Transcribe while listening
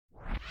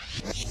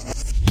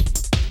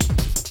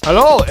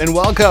Hello and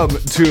welcome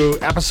to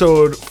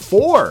episode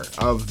 4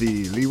 of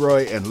the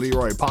Leroy and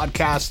Leroy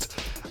podcast.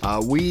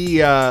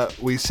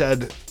 We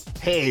said,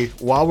 hey,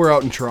 while we're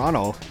out in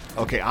Toronto,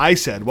 I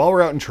said, while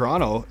we're out in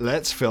Toronto,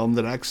 let's film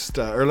the next,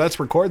 let's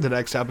record the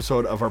next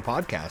episode of our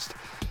podcast.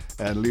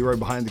 And Leroy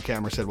behind the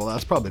camera said, well,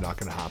 that's probably not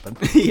going to happen.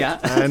 Yeah.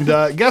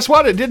 And guess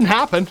what? It didn't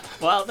happen.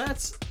 Well,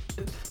 that's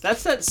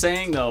that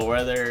saying, though,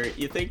 whether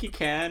you think you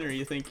can or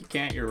you think you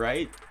can't, you're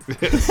right.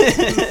 This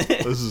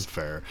is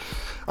fair.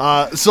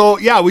 So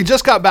we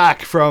just got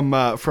back from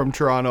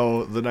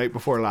Toronto the night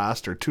before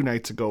last, or 2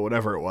 nights ago,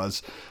 whatever it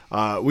was.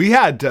 We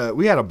had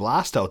a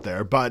blast out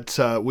there, but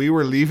we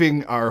were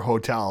leaving our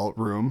hotel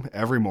room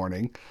every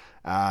morning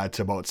at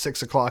about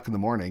 6 o'clock in the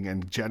morning,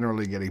 and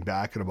generally getting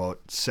back at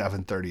about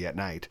 7:30 at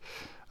night.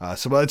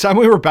 So by the time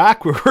we were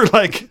back, we were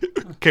like,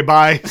 "Okay,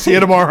 bye. See you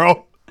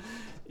tomorrow."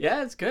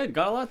 Yeah, it's good.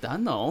 Got a lot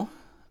done, though.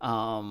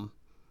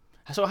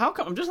 So how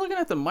come I'm just looking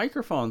at the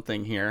microphone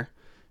thing here,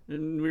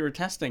 and we were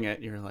testing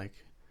it. You're like,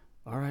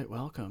 "All right,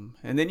 welcome,"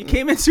 and then you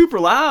came in super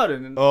loud.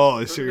 And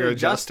oh, so you're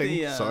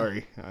adjusting?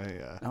 Sorry,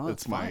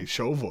 it's my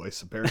show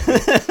voice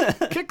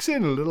apparently. Kicks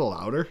in a little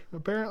louder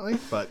apparently,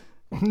 but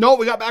no,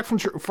 we got back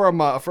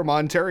from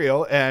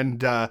Ontario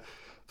and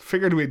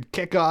figured we'd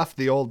kick off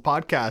the old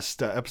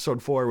podcast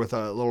episode 4 with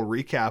a little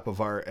recap of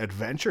our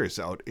adventures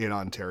out in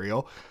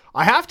Ontario.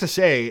 I have to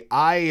say,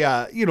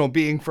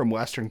 being from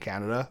Western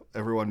Canada,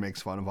 everyone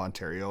makes fun of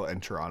Ontario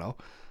and Toronto.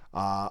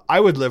 I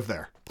would live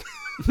there.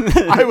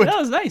 I would. That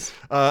was nice.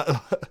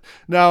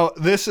 Now,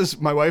 this is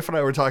my wife and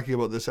I were talking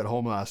about this at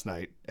home last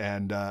night,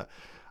 and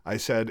I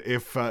said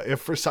if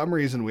for some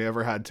reason we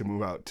ever had to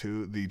move out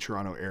to the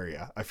Toronto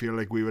area, I feel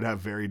like we would have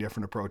very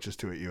different approaches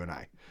to it, you and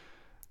I.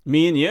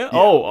 Me and you? Yeah.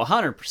 Oh,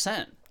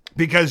 100%.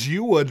 Because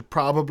you would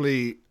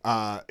probably,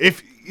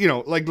 if,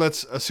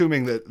 let's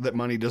assuming that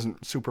money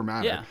doesn't super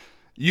matter,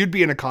 you'd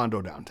be in a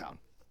condo downtown.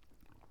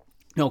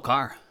 No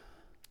car.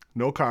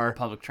 No car.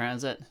 Public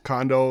transit.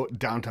 Condo,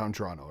 downtown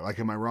Toronto. Like,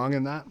 am I wrong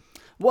in that?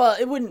 Well,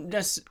 it wouldn't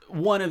just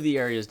one of the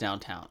areas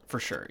downtown, for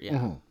sure, yeah.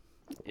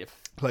 Mm-hmm.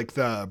 Like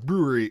the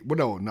brewery,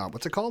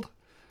 what's it called?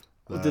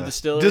 The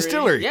distillery.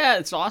 Distillery. Yeah,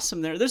 it's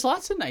awesome there. There's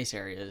lots of nice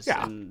areas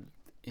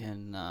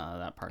in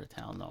that part of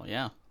town, though,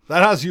 yeah.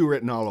 That has you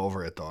written all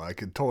over it, though. I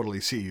could totally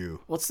see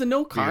you. What's the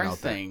no car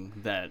thing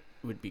that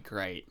would be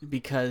great?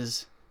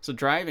 Because, so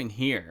driving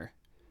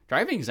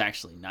is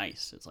actually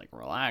nice. It's like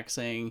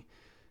relaxing.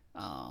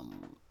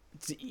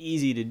 It's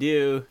easy to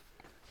do.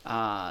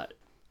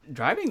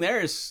 Driving there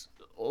is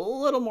a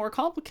little more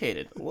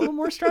complicated, a little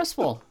more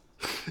stressful.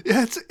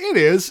 Yeah, it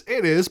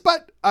is.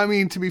 But, I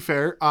mean, to be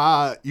fair,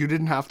 you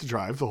didn't have to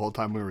drive the whole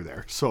time we were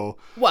there. So,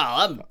 well,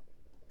 I'm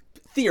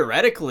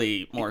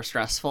theoretically more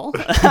stressful.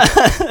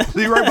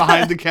 Leroy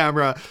behind the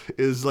camera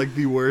is like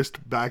the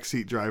worst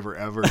backseat driver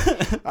ever.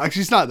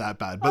 Actually, it's not that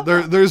bad, but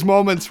there's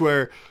moments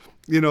where,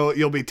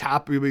 you'll be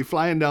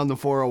flying down the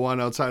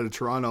 401 outside of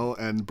Toronto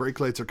and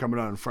brake lights are coming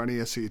on in front of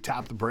you, so you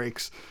tap the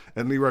brakes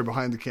and Leroy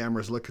behind the camera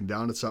is looking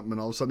down at something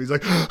and all of a sudden he's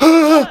like,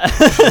 ah!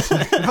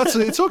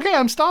 It's okay,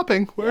 I'm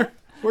stopping. We're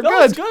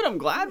good. It's good. I'm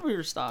glad we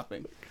were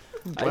stopping.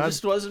 I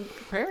just wasn't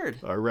prepared.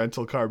 Our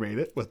rental car made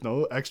it with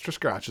no extra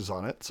scratches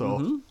on it,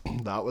 so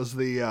that was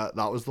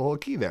the whole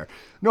key there.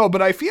 No,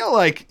 but I feel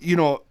like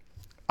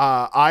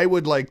I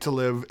would like to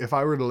live, if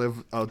I were to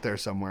live out there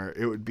somewhere,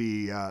 it would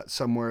be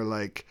somewhere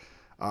like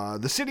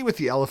the city with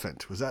the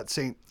elephant. Was that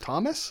St.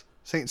 Thomas?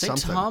 St.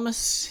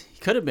 Thomas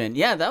could have been.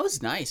 Yeah, that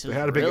was nice. They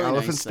had a big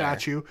elephant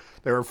statue.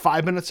 They were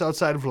 5 minutes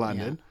outside of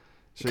London.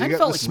 Yeah. So you get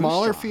the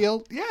smaller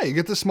field. Yeah, you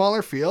get the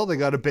smaller field. They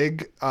got a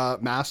big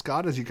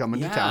mascot as you come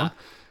into town.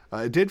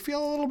 It did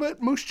feel a little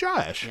bit Moose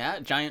Jaw-ish. Yeah,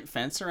 giant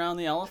fence around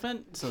the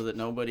elephant so that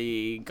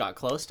nobody got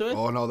close to it.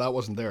 Oh, no, that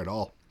wasn't there at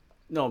all.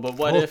 No, but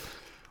what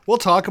if... We'll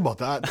talk about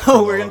that.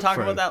 Oh, we're going to talk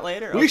about that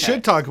later? We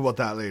should talk about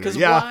that later. Because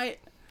why...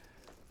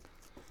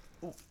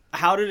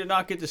 How did it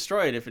not get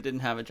destroyed if it didn't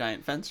have a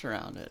giant fence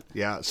around it?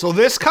 Yeah, so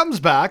this comes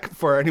back,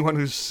 for anyone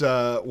who's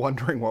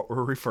wondering what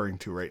we're referring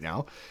to right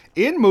now.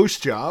 In Moose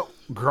Jaw,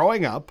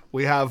 growing up,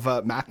 we have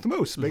Mac the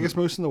Moose, biggest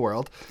moose in the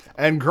world.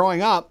 And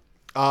growing up,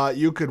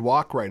 you could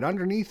walk right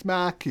underneath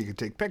Mac, you could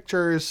take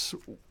pictures,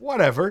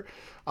 whatever.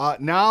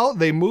 Now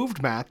they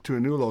moved Mac to a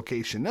new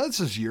location. Now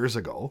this is years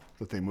ago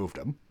that they moved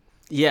him.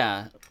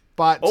 Yeah,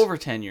 but over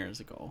 10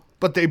 years ago.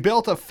 But they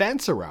built a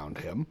fence around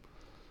him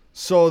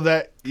so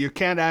that you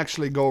can't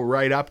actually go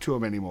right up to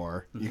him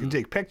anymore. You can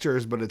take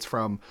pictures, but it's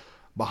from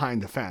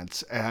behind the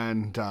fence.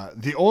 And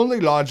the only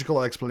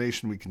logical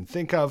explanation we can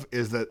think of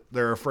is that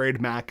they're afraid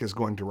Mac is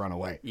going to run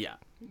away. Yeah,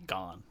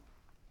 gone.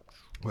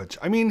 Which,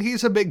 I mean,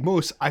 he's a big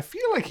moose. I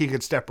feel like he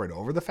could step right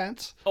over the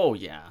fence. Oh,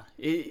 yeah.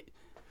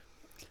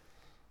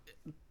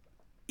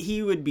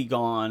 He would be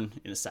gone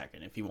in a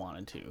second if he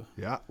wanted to.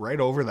 Yeah, right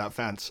over that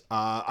fence.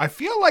 I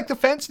feel like the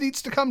fence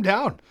needs to come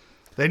down.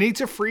 They need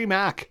to free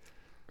Mac.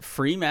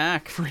 Free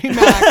Mac. Free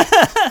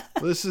Mac.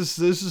 This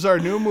is our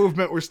new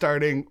movement we're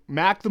starting.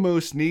 Mac the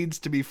Moose needs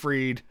to be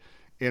freed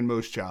in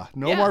Moose Jaw.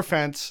 No Yeah. more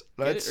fence.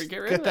 Let's get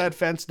rid get of that it.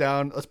 fence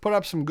down. Let's put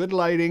up some good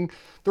lighting.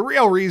 The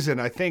real reason,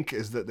 I think,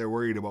 is that they're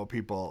worried about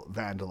people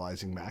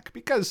vandalizing Mac,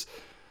 because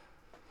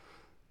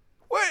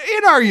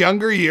in our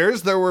younger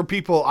years, there were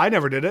people. I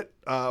never did it.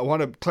 I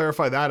want to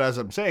clarify that as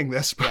I'm saying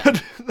this,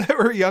 but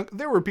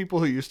there were people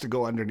who used to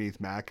go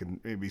underneath Mac and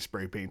maybe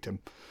spray paint him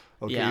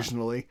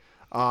occasionally.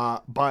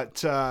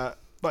 But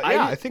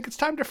I think it's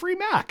time to free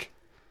Mac.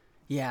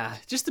 Yeah,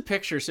 just the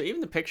picture. So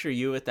even the picture of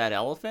you with that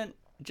elephant,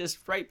 just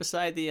right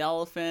beside the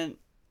elephant,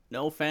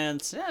 no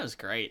fence. Yeah, it was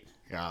great.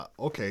 Yeah.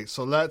 Okay.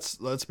 So let's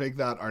make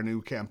that our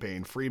new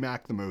campaign. Free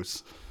Mac the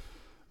Moose.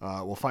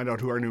 We'll find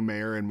out who our new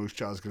mayor in Moose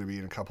Jaw is going to be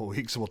in a couple of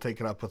weeks, and we'll take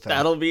it up with them.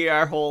 That'll be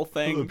our whole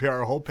thing. That'll be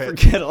our whole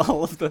pitch. Forget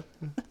all of the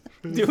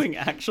doing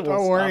actual Don't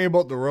stuff. worry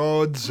about the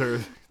roads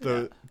or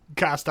the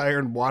cast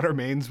iron water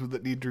mains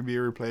that need to be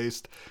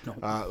replaced. No.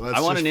 Let's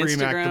I want an just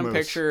free Mac the Instagram Moose.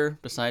 picture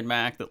beside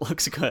Mac that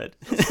looks good.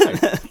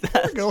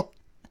 There we go.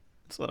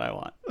 That's what I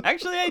want.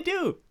 Actually, I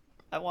do.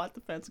 I want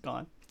the fence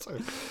gone.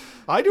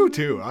 I do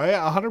too.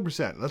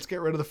 100%. Let's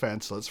get rid of the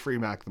fence. Let's free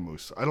Mac the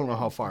Moose. I don't know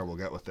how far we'll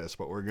get with this,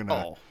 but we're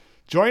gonna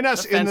join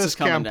us in this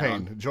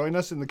campaign. Down. Join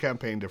us in the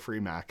campaign to free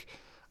Mac.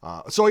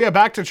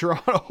 Back to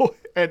Toronto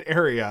and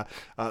area.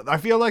 I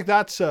feel like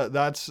that's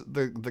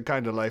the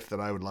kind of life that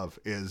I would love.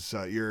 Is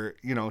you're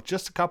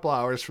just a couple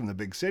hours from the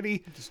big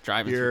city, just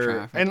driving through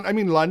traffic. And I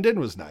mean, London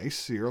was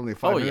nice. You're only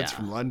 5 minutes yeah.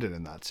 from London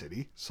in that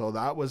city, so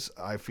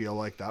I feel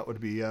like that would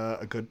be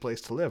a good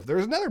place to live.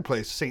 There's another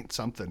place, Saint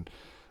something,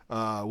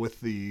 with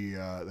they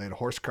had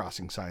horse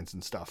crossing signs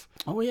and stuff.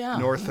 Oh yeah,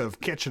 north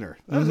of Kitchener.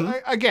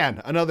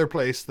 Again, another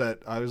place that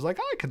I was like,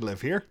 I could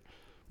live here.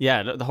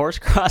 Yeah, the horse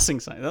crossing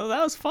sign. Oh,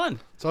 that was fun.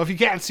 So if you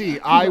can't see,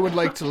 I would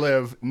like to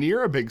live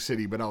near a big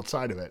city, but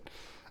outside of it.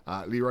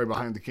 Leroy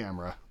behind the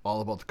camera,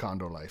 all about the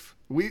condo life.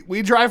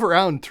 We drive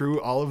around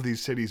through all of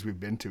these cities we've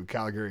been to,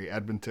 Calgary,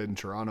 Edmonton,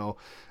 Toronto,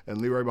 and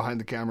Leroy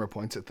behind the camera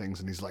points at things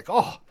and he's like,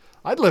 oh,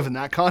 I'd live in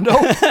that condo.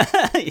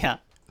 Yeah.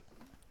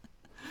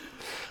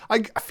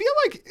 I feel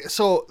like,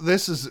 so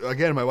this is,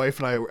 again, my wife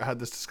and I had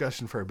this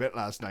discussion for a bit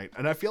last night,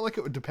 and I feel like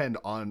it would depend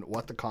on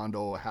what the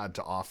condo had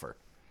to offer.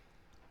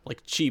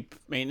 Like cheap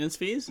maintenance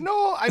fees?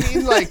 No, I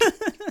mean, like,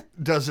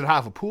 does it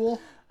have a pool?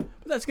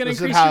 That's going to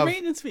increase your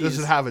maintenance fees. Does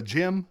it have a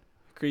gym?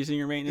 Increasing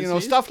your maintenance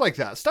fees? Stuff like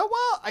that.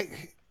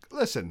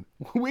 Listen,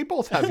 we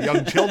both have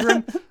young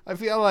children. I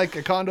feel like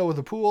a condo with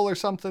a pool or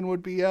something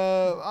would be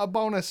a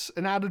bonus,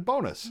 an added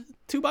bonus.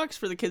 $2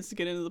 for the kids to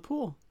get into the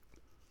pool.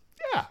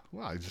 Yeah,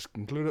 well, I just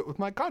include it with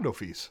my condo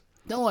fees.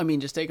 No, I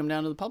mean, just take them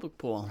down to the public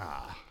pool.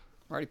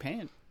 We're already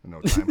paying. No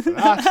time for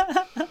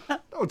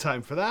that. No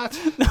time for that.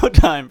 No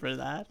time for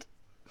that.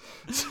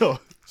 So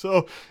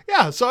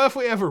if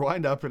we ever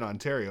wind up in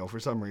Ontario for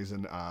some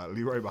reason,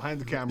 Leroy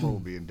behind the camera will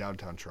be in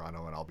downtown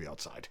Toronto and I'll be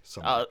outside.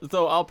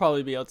 Though I'll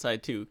probably be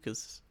outside too,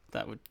 because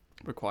that would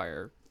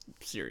require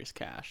serious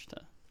cash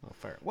to. Oh,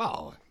 fair.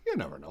 Well, you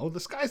never know. The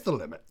sky's the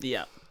limit.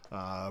 Yeah.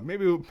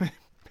 Maybe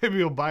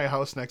we'll buy a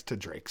house next to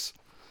Drake's.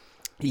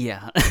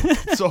 Yeah.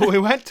 So we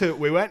went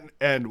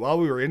and while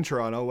we were in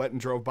Toronto, went and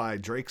drove by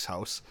Drake's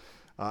house,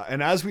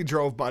 and as we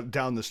drove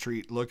down the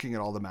street looking at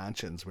all the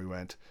mansions, we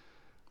went.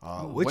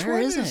 Which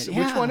one is it?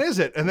 Which one is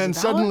it? And then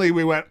suddenly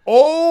we went,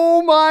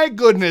 oh my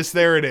goodness,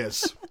 there it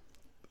is.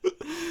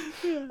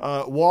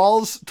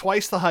 Walls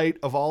twice the height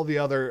of all the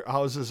other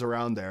houses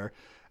around there.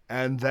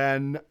 And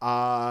then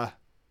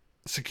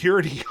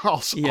security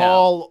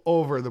all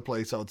over the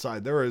place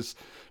outside. There was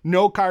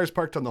no cars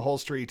parked on the whole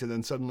street. And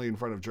then suddenly in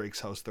front of Drake's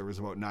house, there was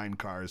about 9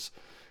 cars.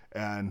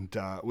 And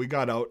we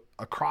got out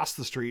across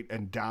the street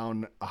and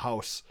down a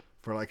house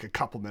for like a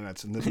couple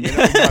minutes, and then the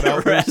minute we got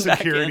out, there was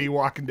security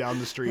walking down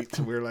the street,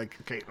 so we were like,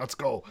 okay, let's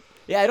go.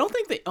 Yeah, I don't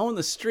think they own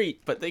the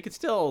street, but they could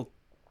still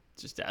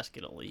just ask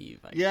you to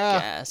leave, I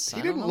guess.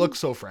 He didn't look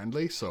so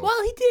friendly, so...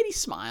 Well, he did. He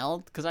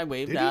smiled, because I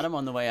waved at him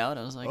on the way out.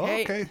 I was like,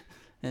 hey. Okay.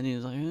 And he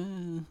was like,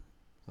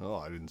 Oh,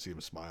 I didn't see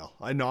him smile.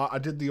 I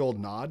did the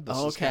old nod, the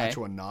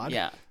Saskatchewan nod,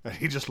 and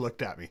he just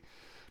looked at me.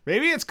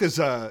 Maybe it's because,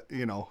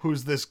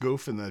 who's this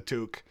goof in the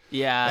toque?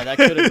 Yeah, that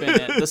could have been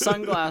it. The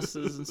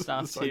sunglasses and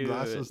stuff, too. The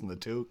sunglasses and the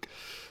toque.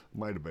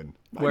 Might have been.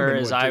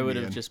 Whereas I would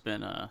have just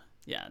been,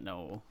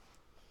 no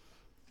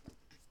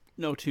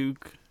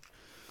toque,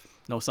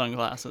 no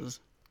sunglasses.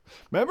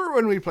 Remember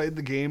when we played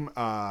the game,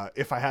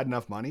 If I Had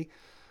Enough Money?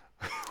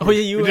 Oh,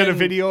 yeah, we did a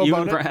video about you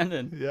and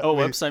Brandon. Yeah,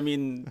 whoops, I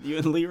mean, you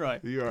and Leroy.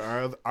 You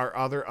are our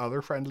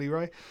other friend,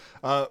 Leroy.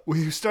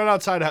 We stood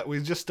outside.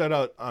 We just stood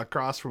out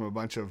across from a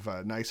bunch of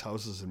nice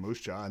houses in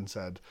Moose Jaw and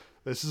said,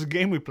 "This is a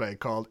game we play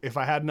called If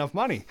I Had Enough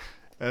Money."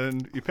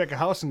 And you pick a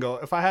house and go,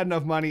 "If I had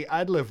enough money,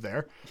 I'd live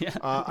there." Yeah.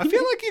 I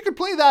feel like you could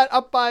play that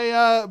up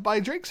by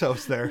Drake's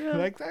house there. Yeah.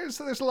 Like there's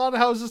a lot of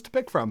houses to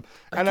pick from,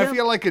 and I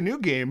feel like a new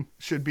game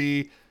should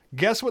be.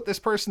 Guess what this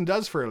person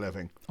does for a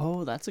living?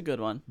 Oh, that's a good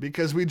one.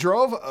 Because we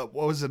drove,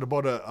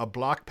 about a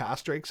block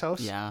past Drake's house?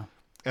 Yeah.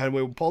 And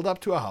we pulled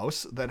up to a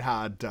house that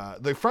had,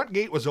 the front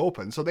gate was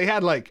open. So they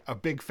had like a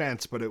big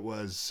fence, but it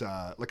was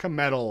like a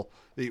metal,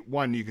 the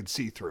one you could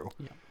see through.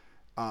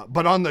 Yeah.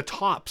 But on the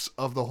tops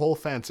of the whole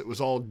fence, it was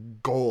all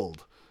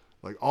gold.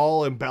 like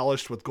all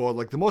embellished with gold,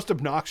 like the most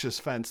obnoxious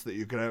fence that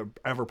you could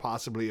ever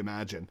possibly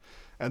imagine.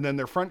 And then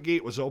their front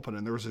gate was open,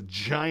 and there was a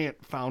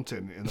giant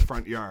fountain in the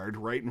front yard,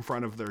 right in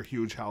front of their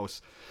huge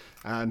house.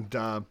 And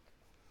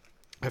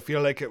I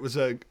feel like it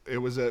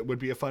would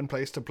be a fun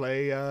place to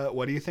play.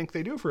 What do you think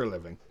they do for a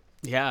living?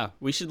 Yeah,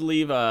 we should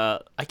leave.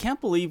 I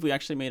can't believe we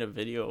actually made a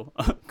video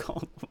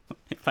called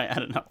 "If I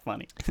Had Enough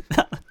Money."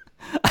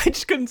 I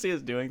just couldn't see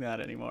us doing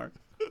that anymore.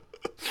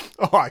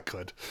 Oh, I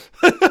could.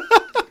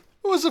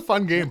 It was a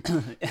fun game.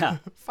 Yeah.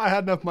 If I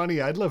had enough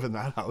money, I'd live in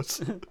that house.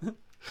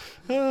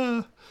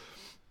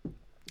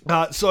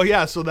 So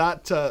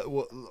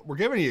that we're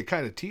giving you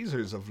kind of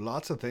teasers of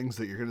lots of things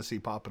that you're going to see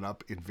popping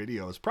up in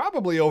videos,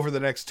 probably over the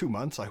next 2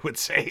 months, I would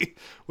say,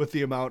 with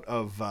the amount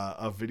of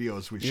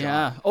videos we shot.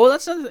 Yeah. Oh,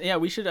 that's another. Yeah,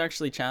 we should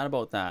actually chat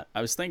about that.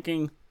 I was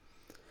thinking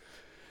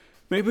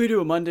maybe we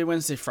do a Monday,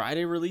 Wednesday,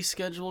 Friday release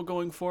schedule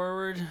going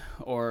forward,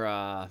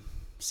 or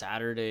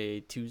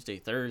Saturday, Tuesday,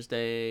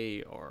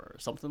 Thursday, or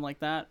something like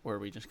that, where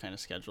we just kind of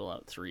schedule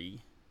out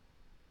three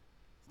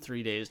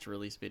days to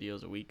release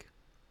videos a week.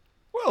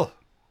 Well,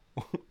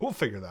 we'll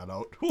figure that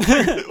out.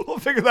 We'll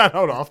figure that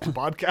out off the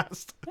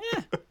podcast.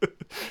 Yeah.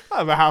 I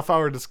have a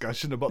half-hour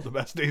discussion about the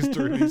best days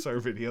to release our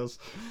videos.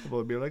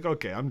 We'll be like,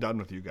 okay, I'm done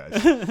with you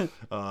guys.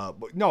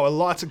 But no,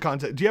 lots of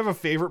content. Do you have a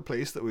favorite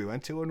place that we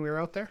went to when we were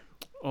out there?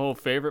 Oh,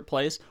 favorite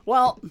place?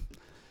 Well,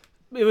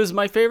 it was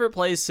my favorite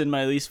place and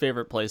my least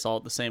favorite place all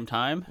at the same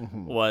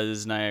time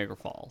was Niagara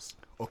Falls.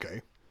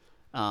 Okay.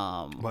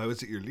 Why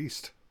was it your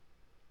least?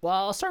 Well,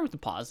 I'll start with the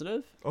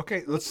positive.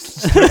 Okay,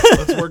 let's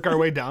work our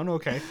way down.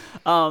 Okay.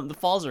 The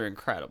falls are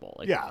incredible.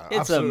 Like, yeah,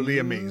 it's absolutely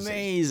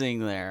amazing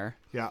there.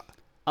 Yeah.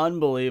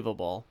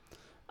 Unbelievable.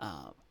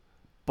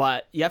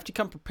 But you have to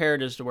come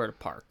prepared as to where to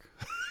park.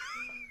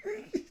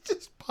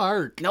 Just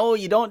park. No,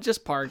 you don't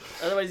just park.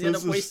 Otherwise, you end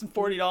up wasting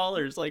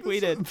 $40 like we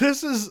did.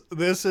 This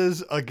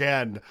is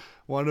again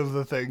one of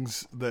the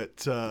things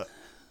that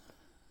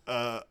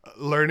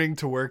learning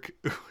to work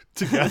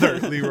together,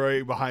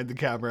 Leroy behind the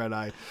camera and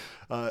I.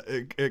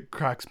 It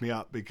cracks me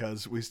up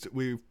because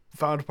we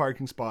found a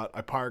parking spot.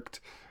 I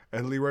parked,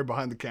 and Leroy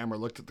behind the camera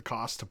looked at the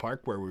cost to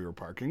park where we were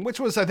parking, which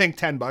was I think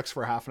 $10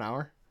 for half an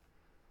hour.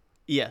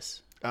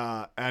 Yes.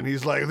 And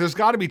he's like, "There's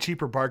got to be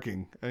cheaper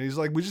parking." And he's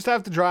like, "We just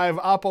have to drive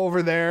up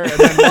over there and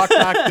then walk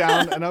back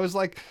down." And I was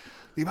like,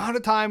 "The amount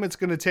of time it's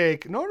going to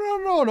take."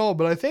 No.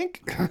 But I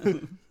think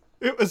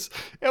it was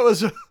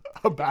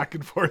a back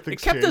and forth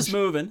exchange. It kept us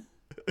moving.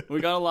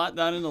 We got a lot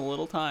done in a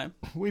little time.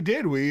 We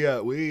did. We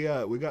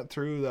got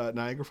through the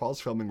Niagara Falls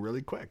filming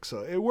really quick,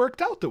 so it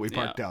worked out that we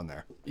parked down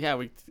there. Yeah,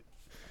 we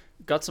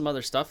got some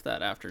other stuff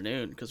that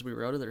afternoon because we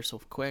were out of there so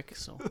quick.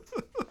 So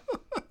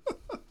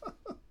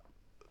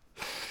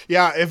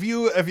yeah, if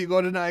you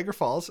go to Niagara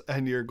Falls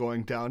and you're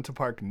going down to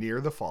park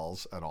near the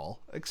falls at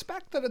all,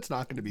 expect that it's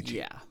not going to be cheap.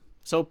 Yeah,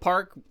 so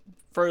park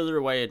further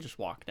away and just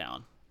walk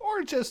down,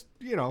 or just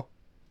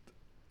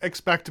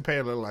expect to pay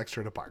a little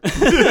extra to park.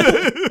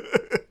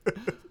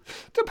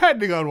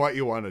 Depending on what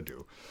you want to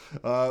do.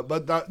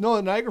 But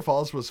Niagara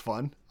Falls was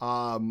fun.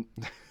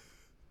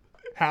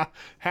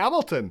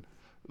 Hamilton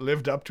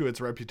lived up to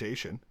its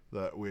reputation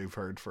that we've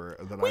heard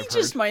We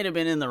just might have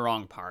been in the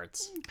wrong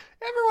parts.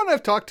 Everyone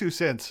I've talked to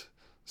since.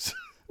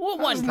 Well,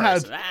 one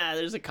person.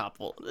 There's a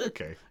couple.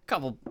 Okay.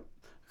 A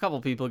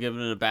couple people giving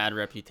it a bad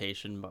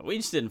reputation, but we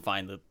just didn't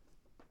find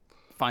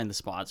the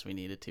spots we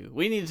needed to.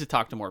 We needed to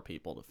talk to more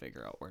people to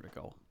figure out where to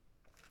go.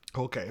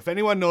 Okay, if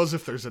anyone knows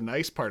if there's a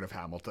nice part of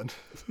Hamilton.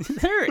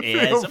 There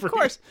is, of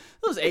course.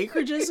 Those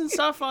acreages and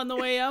stuff on the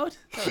way out.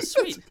 That was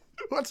sweet.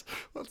 What's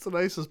the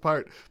nicest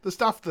part? The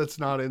stuff that's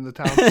not in the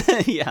town.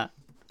 Yeah.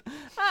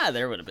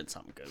 There would have been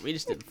something good. We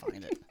just didn't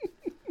find it.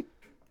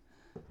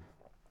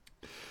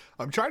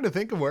 I'm trying to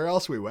think of where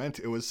else we went.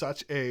 It was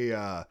such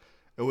a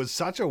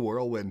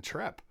whirlwind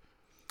trip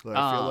that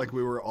I feel like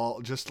we were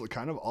all just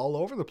kind of all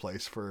over the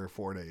place for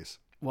 4 days.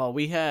 Well,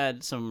 we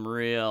had some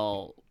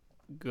real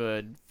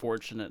good,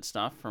 fortunate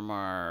stuff from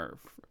our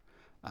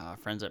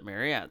friends at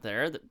Marriott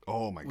there.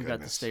 Oh my goodness! We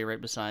got to stay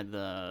right beside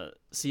the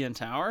CN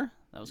Tower.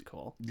 That was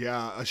cool.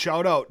 Yeah, a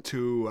shout out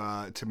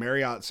to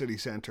Marriott City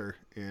Centre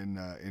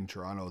in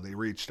Toronto. They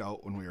reached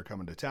out when we were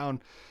coming to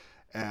town,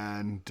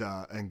 and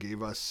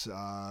gave us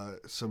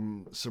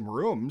some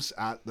rooms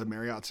at the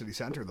Marriott City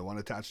Centre, the one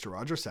attached to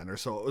Rogers Centre.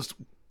 So it was a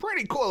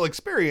pretty cool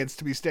experience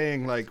to be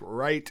staying like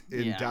right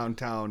in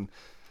downtown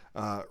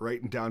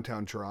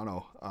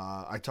Toronto.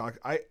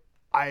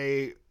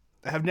 I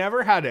have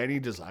never had any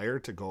desire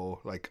to go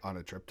like on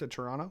a trip to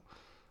Toronto.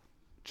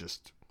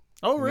 Just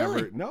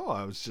really? No,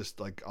 I was just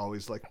like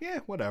always like, yeah,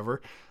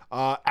 whatever.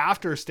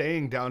 After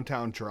staying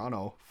downtown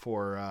Toronto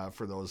for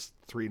those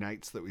 3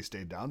 nights that we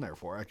stayed down there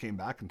for, I came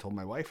back and told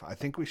my wife, I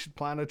think we should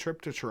plan a trip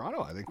to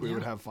Toronto. I think we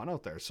would have fun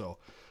out there. So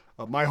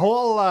my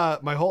whole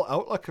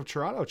outlook of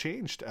Toronto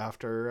changed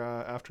after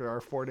our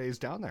 4 days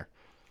down there.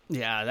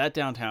 Yeah, that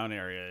downtown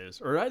area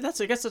is, or I guess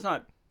it's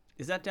not.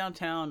 Is that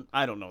downtown?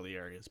 I don't know the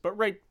areas, but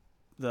right,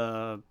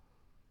 the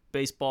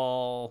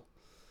baseball,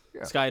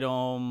 Sky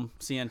Dome,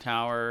 CN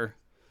Tower,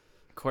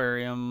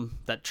 aquarium,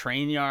 that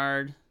train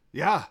yard.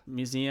 Yeah.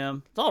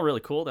 Museum. It's all really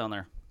cool down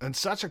there. And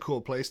such a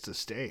cool place to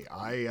stay.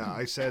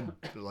 I said,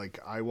 like,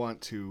 I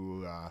want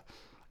to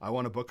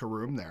book a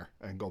room there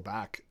and go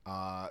back.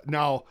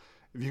 Now,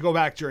 if you go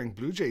back during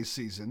Blue Jays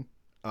season,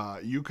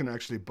 you can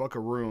actually book a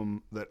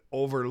room that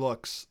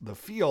overlooks the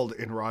field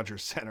in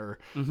Rogers Center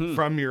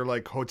from your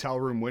like hotel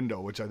room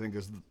window, which I think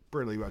is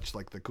pretty much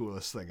like the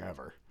coolest thing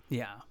ever.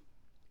 Yeah.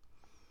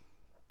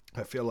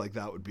 I feel like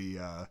that would be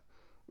a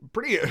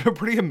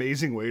pretty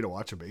amazing way to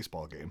watch a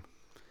baseball game.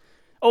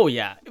 Oh,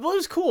 yeah. Well, it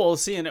was cool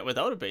seeing it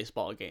without a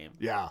baseball game.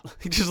 Yeah.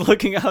 Just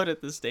looking out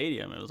at the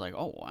stadium, it was like,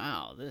 oh,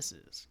 wow, this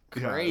is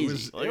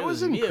crazy. Yeah, it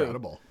was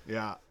incredible.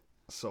 Yeah.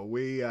 So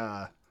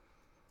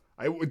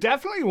I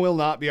definitely will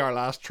not be our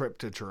last trip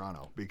to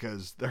Toronto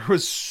because there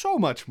was so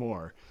much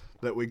more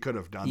that we could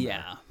have done.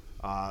 Yeah.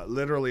 There.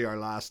 Literally our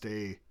last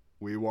day,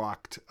 we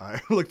walked,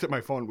 I looked at my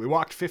phone, we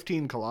walked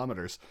 15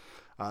 kilometers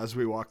as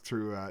we walked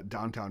through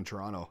downtown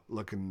Toronto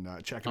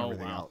checking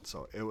everything out.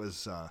 So it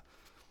was...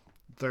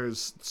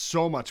 there's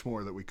so much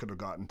more that we could have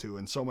gotten to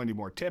and so many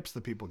more tips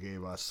that people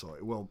gave us. So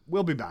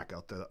we'll be back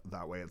out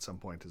that way at some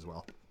point as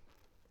well.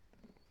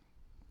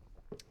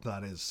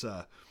 That is,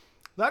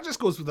 that just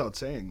goes without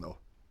saying though.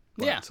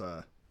 But,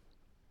 yeah.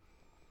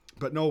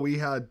 But no, we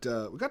got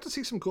to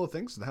see some cool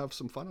things and have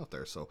some fun out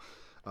there. So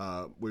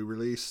we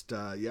released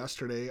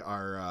yesterday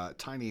our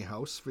tiny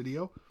house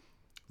video.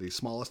 The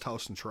smallest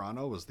house in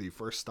Toronto was the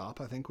first stop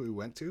I think we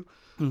went to,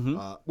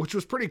 which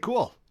was pretty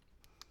cool.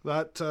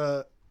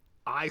 That,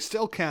 I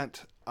still can't.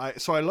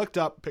 So I looked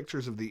up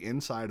pictures of the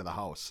inside of the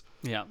house.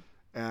 Yeah.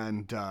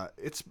 And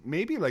it's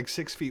maybe like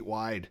 6 feet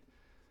wide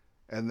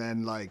and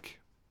then like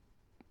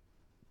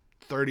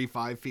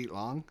 35 feet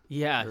long.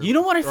 Yeah. You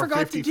know what I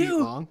forgot to do? 50 feet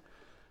long.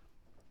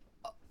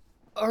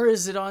 Or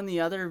is it on the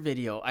other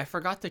video? I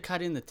forgot to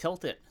cut in the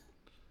tilt it.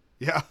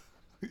 Yeah.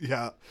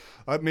 Yeah.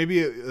 Maybe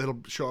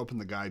it'll show up in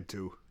the guide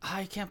too.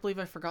 I can't believe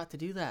I forgot to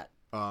do that.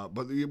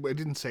 But it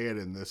didn't say it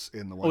in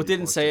the one. Oh, it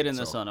didn't say it in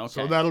this one.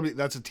 Okay. So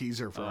that's a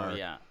teaser for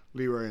our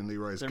Leroy and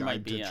Leroy's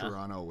Guide to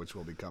Toronto, which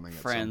will be coming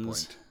at some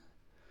point.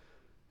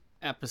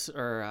 Episode,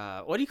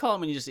 or what do you call it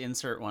when you just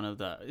insert one of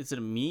the? Is it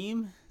a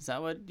meme? Is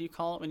that what you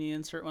call it when you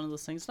insert one of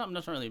those things? It's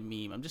not really a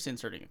meme. I'm just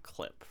inserting a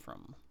clip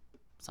from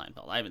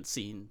Seinfeld. I haven't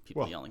seen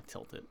people yelling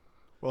 "tilt it."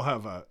 We'll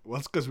have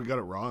it's because we got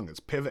it wrong. It's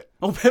pivot.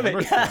 Oh,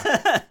 pivot.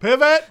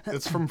 Pivot.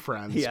 It's from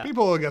Friends. Yeah.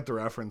 People will get the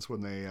reference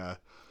when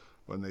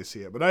they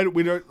see it. But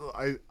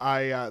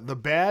the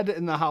bed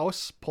in the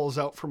house pulls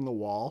out from the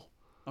wall.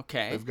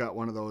 Okay. They've got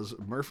one of those is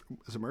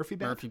it Murphy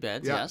bed? Murphy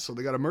beds. Yeah. Yes. So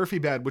they got a Murphy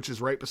bed, which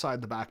is right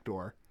beside the back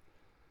door.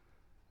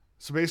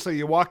 So basically,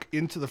 you walk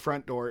into the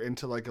front door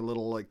into like a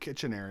little like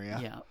kitchen area.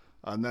 Yeah.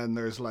 And then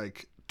there's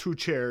like 2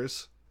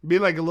 chairs. Be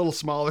like a little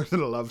smaller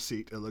than a love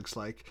seat, it looks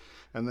like.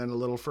 And then a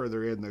little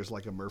further in, there's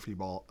like a Murphy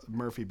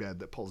bed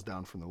that pulls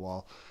down from the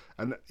wall.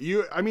 And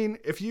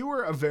if you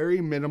were a very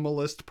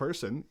minimalist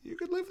person, you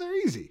could live there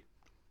easy.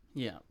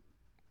 Yeah.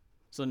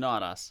 So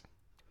not us.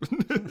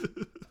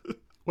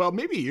 Well,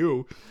 maybe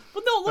you.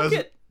 Well,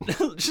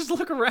 no, just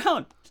look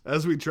around.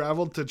 As we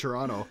traveled to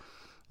Toronto,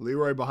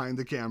 Leroy behind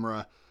the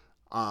camera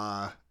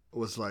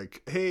was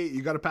like, hey,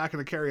 you got to pack in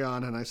a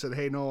carry-on. And I said,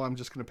 hey, no, I'm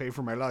just going to pay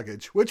for my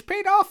luggage, which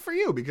paid off for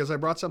you because I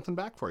brought something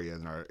back for you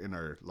in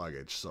our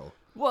luggage. So,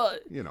 well,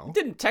 it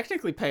didn't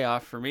technically pay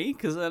off for me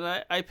because then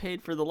I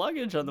paid for the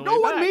luggage on the way back.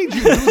 No one made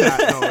you do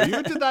that. No,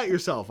 you did that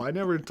yourself. I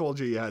never told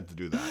you had to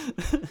do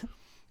that.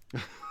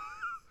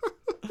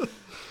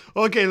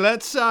 Okay,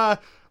 let's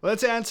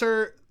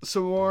answer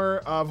some more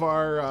of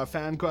our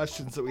fan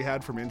questions that we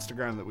had from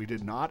Instagram that we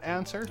did not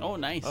answer. Oh,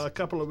 nice. A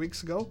couple of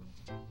weeks ago.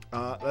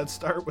 Let's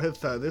start with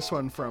this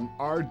one from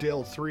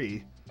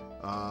RDill3.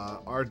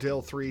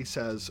 RDill3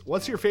 says,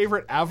 "What's your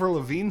favorite Avril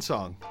Lavigne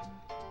song?"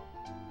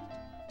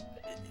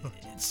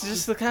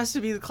 It has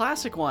to be the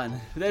classic one.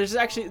 There's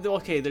actually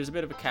there's a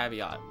bit of a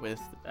caveat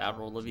with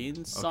Avril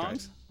Lavigne's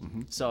songs. Okay.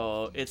 Mm-hmm.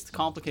 So it's the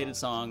complicated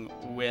song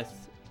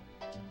with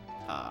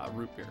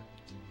root beer.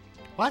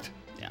 What?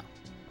 Yeah.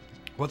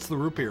 What's the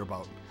root beer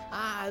about?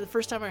 The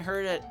first time I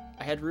heard it,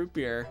 I had root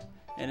beer,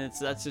 and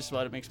that's just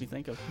what it makes me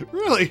think of.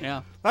 Really?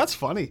 Yeah. That's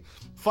funny.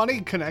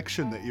 Funny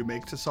connection that you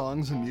make to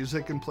songs and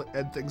music and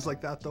things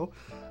like that, though.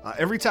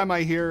 Every time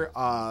I hear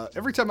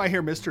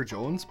Mr.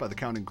 Jones by the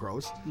Counting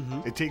Crows,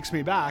 it takes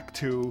me back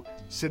to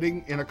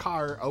sitting in a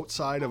car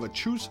outside of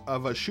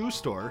a shoe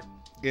store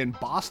in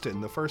Boston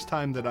the first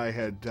time that I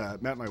had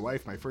met my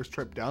wife, my first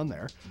trip down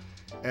there.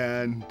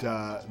 And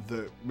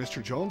the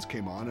Mr. Jones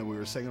came on and we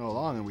were singing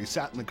along and we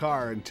sat in the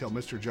car until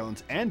Mr.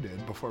 Jones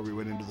ended before we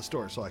went into the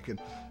store. So I can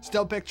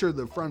still picture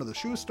the front of the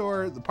shoe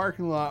store, the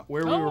parking lot,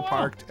 where we were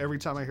parked every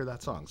time I hear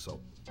that song.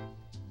 So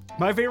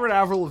my favorite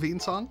Avril Lavigne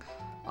song,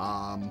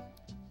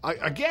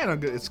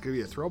 it's going to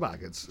be a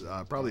throwback. It's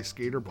probably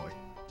Skater Boy.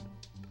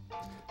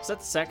 Was that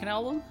the second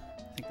album?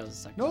 I think that was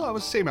the second No, that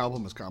was the same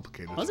album as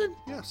Complicated. Was it?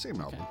 Yeah, same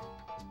album.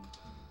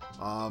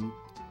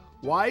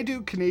 Why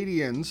do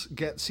Canadians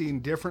get seen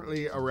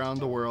differently around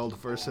the world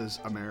versus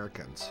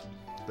Americans?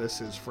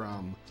 This is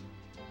from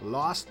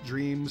Lost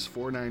Dreams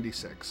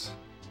 496.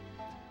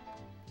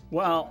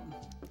 Well,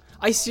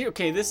 I see.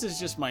 Okay, this is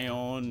just my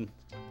own.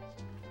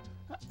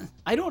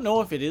 I don't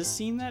know if it is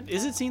seen that.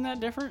 Is it seen that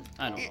different?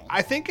 I don't know.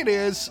 I think it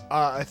is.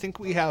 I think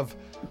we have.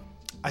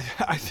 I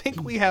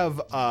think we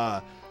have.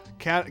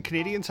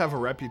 Canadians have a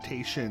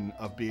reputation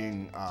of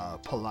being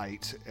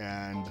polite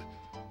and,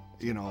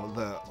 you know,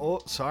 the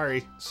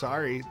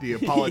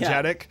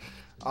apologetic.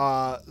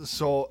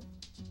 So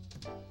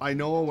I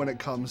know when it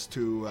comes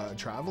to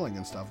traveling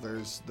and stuff,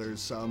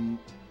 there's some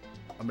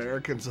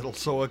Americans that'll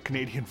sew a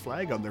Canadian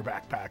flag on their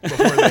backpack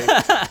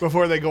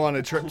before they go on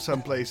a trip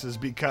some places,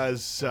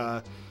 because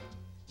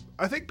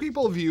I think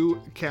people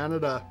view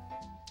Canada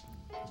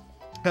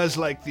as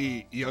like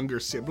the younger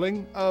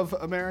sibling of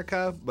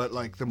America, but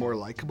like the more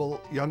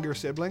likable younger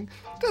sibling.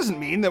 Doesn't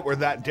mean that we're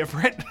that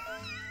different.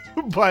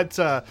 but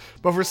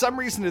for some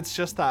reason it's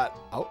just that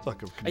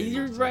outlook of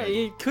Canadians. You're right.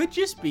 It could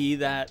just be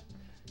that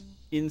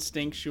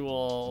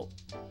instinctual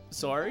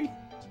sorry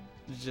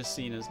is just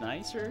seen as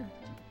nicer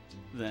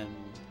than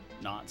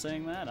not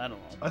saying that. I don't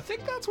know. I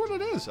think that's what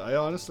it is. I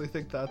honestly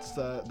think that's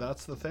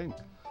the thing.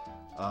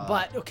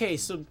 But okay,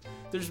 so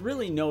there's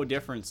really no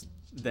difference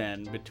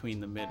then between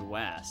the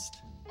Midwest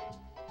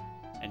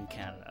and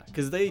Canada,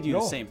 because they do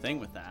the same thing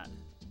with that.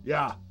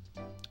 Yeah.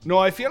 No,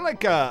 I feel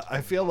like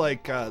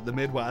the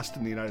Midwest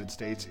in the United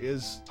States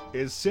is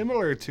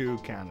similar to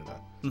Canada.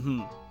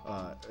 Mm-hmm.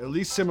 At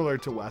least similar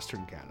to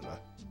Western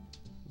Canada.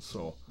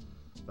 So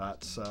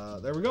that's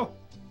there we go.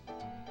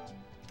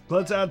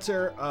 Let's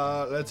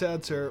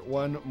answer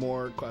one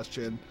more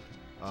question.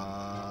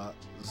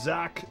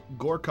 Zach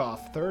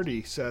Gorkoff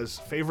 30 says,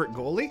 favorite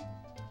goalie?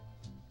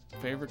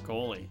 Favorite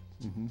goalie.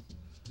 Mm-hmm.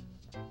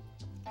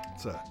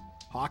 It's a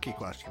hockey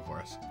question for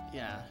us.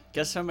 Yeah.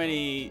 Guess how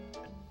many...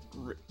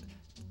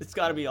 It's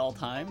got to be all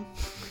time.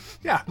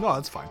 Yeah, no,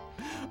 that's fine.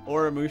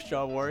 Or a Moose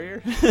Jaw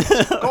Warrior.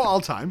 Go all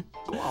time.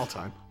 Go all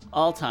time.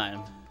 All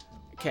time.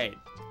 Okay.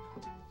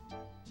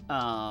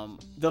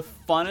 The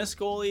funnest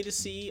goalie to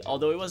see,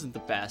 although he wasn't the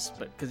best,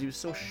 but because he was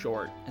so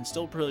short and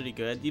still pretty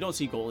good. You don't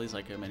see goalies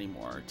like him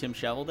anymore. Tim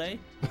Cheveldae.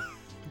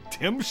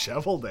 Tim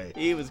Cheveldae.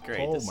 He was great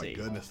to see. Oh my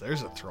goodness,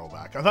 there's a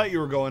throwback. I thought you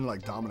were going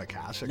like Dominic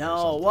Hasek. No, or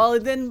something. well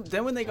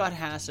then when they got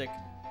Hasek,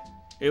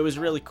 it was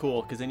really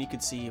cool, because then you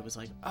could see it was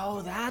like,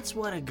 oh, that's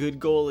what a good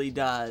goalie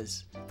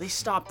does. They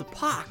stop the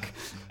puck.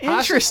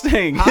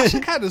 Interesting.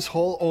 Hasek had his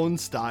whole own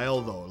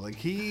style though. Like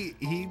he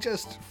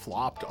just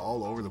flopped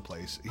all over the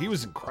place. He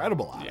was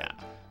incredible at it.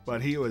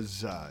 But he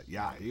was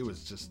he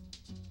was just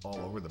all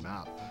over the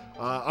map.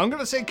 I'm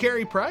gonna say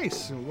Carey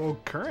Price. Well,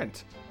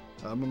 current.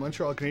 I'm a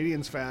Montreal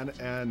Canadiens fan,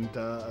 and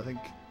I think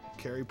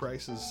Carey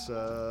Price is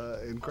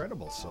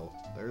incredible. So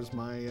there's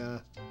my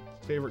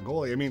favorite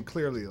goalie. I mean,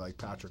 clearly, like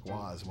Patrick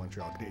Waugh is a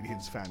Montreal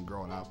Canadiens fan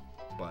growing up,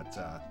 but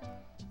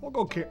we'll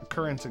go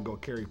current and go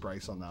Carey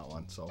Price on that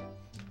one. So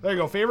there you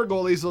go. Favorite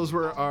goalies. Those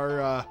were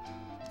our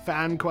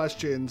fan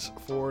questions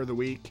for the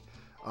week.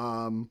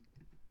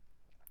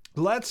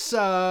 Let's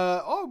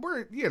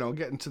we're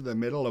getting to the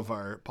middle of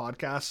our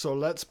podcast, so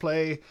let's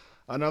play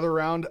another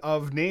round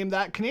of Name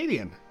That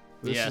Canadian.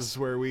 This is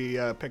where we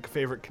pick a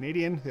favorite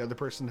Canadian. The other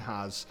person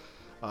has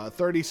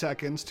 30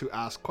 seconds to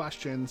ask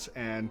questions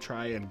and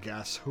try and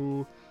guess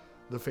who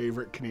the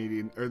favorite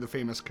Canadian or the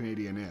famous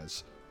Canadian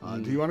is.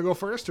 Do you want to go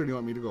first, or do you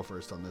want me to go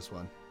first on this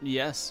one?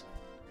 Yes.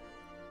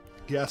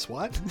 Yes,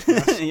 what?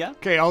 Yes. Yeah.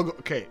 Okay, I'll go.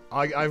 Okay,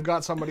 I've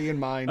got somebody in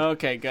mind.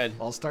 Okay, good.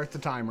 I'll start the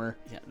timer.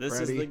 Yeah, this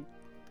Ready, is the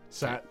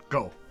set,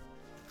 go.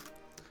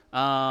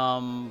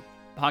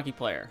 Hockey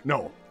player.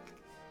 No.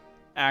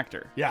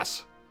 Actor.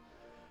 Yes.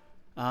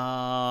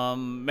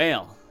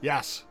 Male.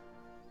 Yes.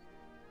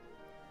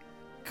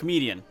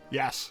 Comedian.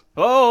 Yes.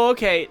 Oh,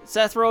 okay.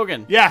 Seth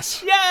Rogen.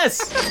 Yes.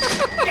 Yes.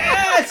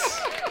 Yes.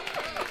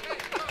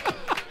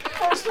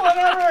 First one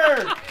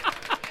ever.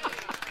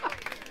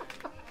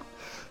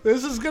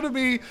 This is gonna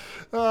be,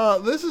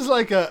 this is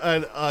like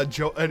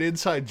an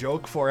inside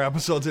joke 4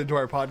 episodes into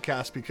our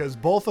podcast, because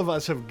both of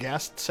us have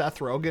guessed Seth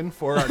Rogen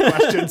for our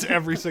questions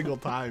every single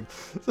time.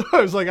 So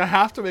I was like, I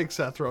have to make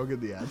Seth Rogen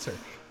the answer.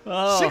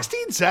 Oh,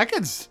 16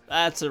 seconds.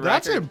 That's a record.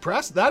 That's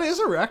impressive. That is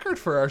a record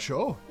for our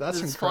show.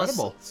 That's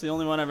incredible. It's the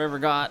only one I've ever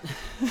got.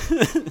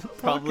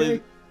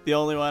 Probably the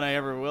only one I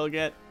ever will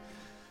get.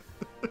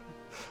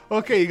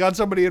 Okay, you got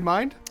somebody in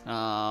mind?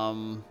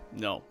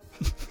 No.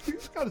 You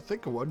just got to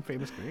think of one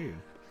famous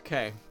Canadian.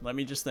 Okay, let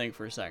me just think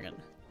for a second.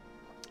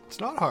 It's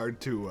not hard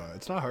to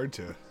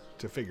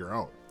figure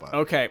out. But.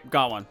 Okay,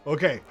 got one.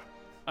 Okay.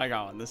 I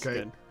got one. This is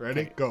good.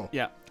 Ready? Okay. Go.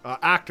 Yeah.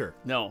 Actor.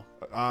 No.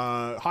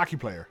 Hockey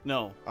player.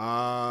 No.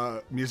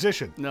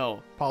 Musician.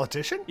 No.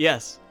 Politician?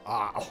 Yes.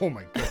 Oh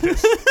my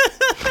goodness.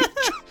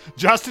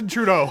 Justin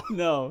Trudeau.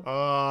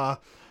 No.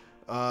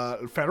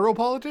 Federal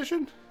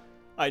politician?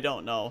 I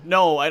don't know.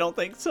 No, I don't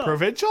think so.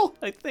 Provincial?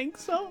 I think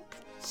so.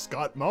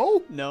 Scott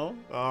Moe? No.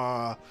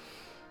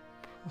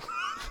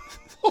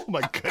 Oh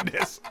my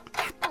goodness.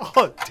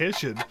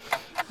 Politician.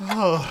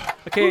 Oh.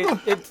 Okay,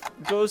 it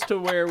goes to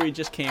where we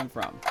just came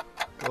from.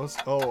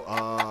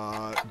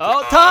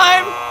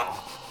 Time!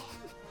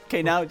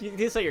 Okay, now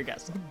you say your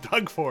guess.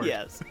 Doug Ford.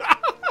 Yes.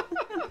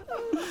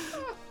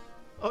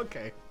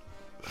 Okay.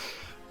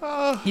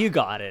 You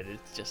got it.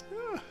 It's just.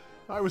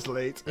 I was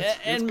late.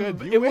 It's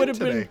good. It would have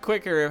been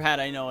quicker had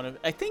I known.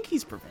 I think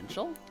he's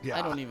provincial. Yeah.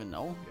 I don't even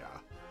know. Yeah,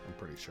 I'm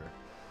pretty sure.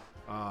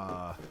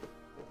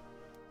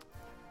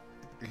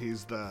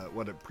 He's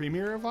the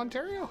premier of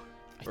Ontario,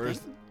 or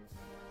is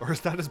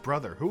that his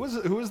brother? Who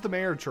was the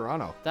mayor of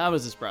Toronto? That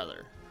was his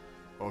brother.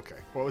 Okay,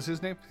 what was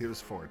his name? He was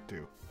Ford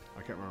too.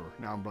 I can't remember.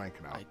 Now I'm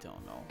blanking out. I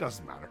don't know.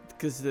 Doesn't matter.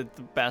 Because the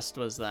best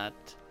was that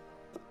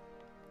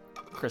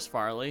Chris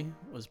Farley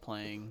was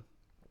playing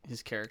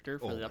his character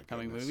for the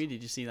upcoming movie.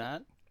 Did you see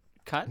that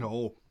cut?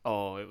 No.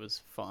 Oh, it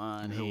was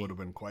fun. It would have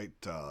been quite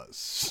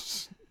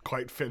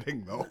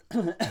fitting though.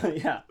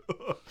 Yeah.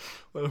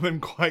 Would have been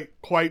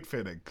quite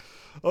fitting.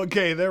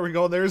 Okay, there we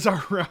go. There's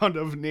our round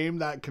of Name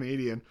That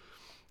Canadian.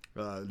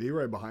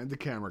 Leroy behind the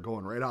camera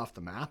going right off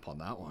the map on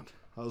that one.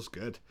 That was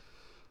good.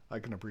 I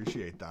can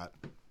appreciate that.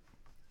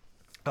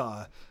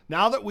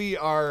 Now that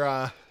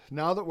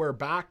we're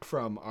back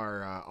from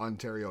our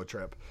Ontario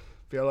trip,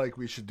 feel like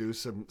we should do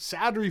some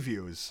sad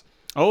reviews.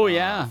 Oh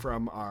yeah,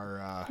 from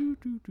our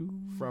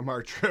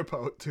trip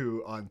out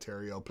to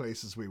Ontario,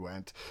 places we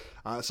went.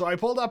 So I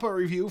pulled up a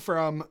review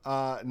from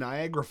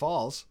Niagara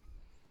Falls.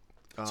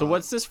 So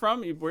what's this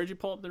from? Where'd you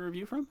pull up the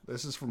review from?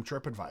 This is from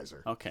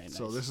TripAdvisor. Okay, nice.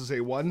 So this is a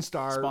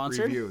 1-star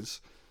Sponsored?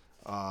 reviews.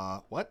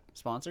 What?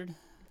 Sponsored?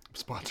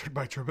 Sponsored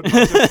by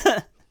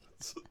TripAdvisor.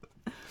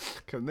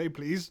 Can they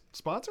please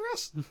sponsor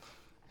us?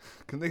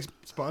 Can they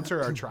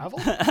sponsor our travel?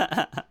 There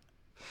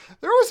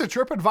was a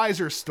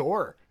TripAdvisor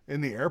store in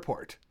the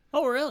airport.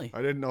 Oh, really?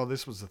 I didn't know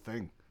this was a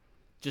thing.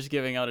 Just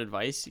giving out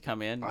advice. You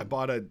come in. I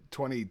bought a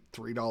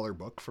 $23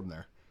 book from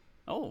there.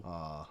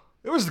 Oh.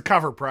 It was the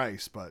cover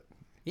price, but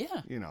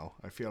yeah. You know,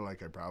 I feel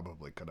like I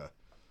probably could have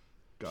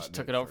gotten Just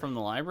took it out from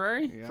the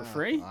library for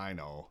free? I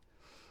know.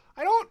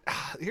 I don't.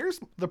 Here's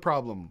the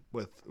problem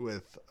with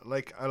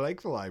like, I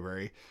like the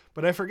library,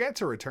 but I forget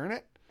to return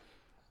it.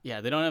 Yeah,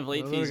 they don't have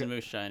late fees in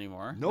Moose Jaw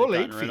anymore. No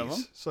late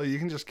fees, so you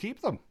can just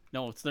keep them.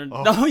 No, it's their.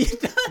 Oh, no,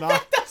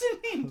 that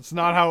doesn't mean. It's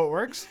not how it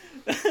works.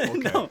 Okay.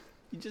 No,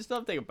 you just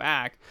don't take it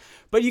back.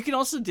 But you can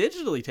also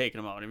digitally take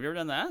them out. Have you ever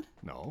done that?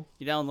 No.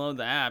 You download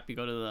the app. You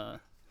go to the.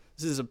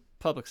 This is a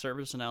public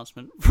service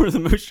announcement for the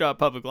Moose Jaw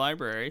Public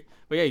Library.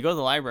 But yeah, you go to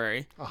the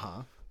library.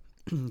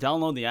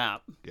 Download the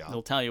app. Yeah.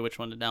 It'll tell you which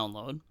one to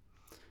download.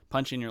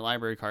 Punch in your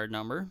library card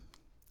number,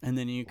 and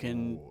then you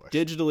can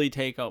digitally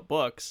take out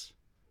books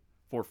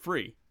for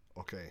free.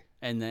 Okay.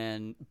 And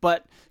then,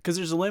 but because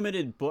there's a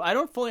limited book, I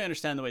don't fully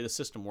understand the way the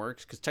system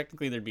works, because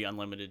technically there'd be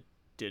unlimited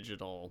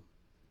digital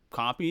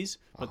copies,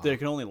 but they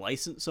can only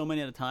license so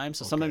many at a time.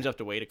 So sometimes you have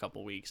to wait a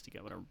couple weeks to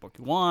get whatever book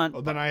you want.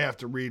 Oh, then I have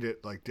to read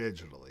it like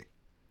digitally.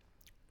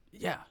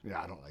 Yeah.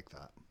 Yeah, I don't like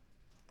that.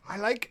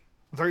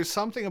 There's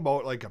something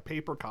about like a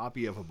paper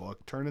copy of a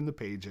book, turning the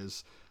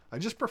pages. I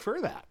just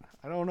prefer that.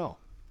 I don't know.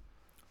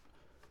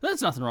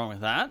 There's nothing wrong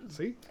with that.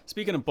 See?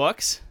 Speaking of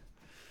books.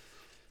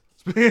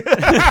 Speaking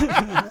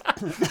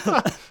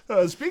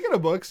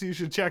of books, you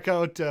should check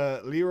out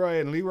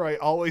Leroy and Leroy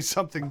Always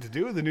Something to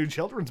Do, the new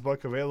children's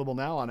book available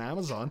now on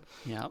Amazon.com.ca.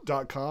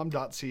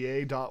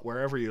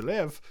 Wherever you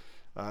live.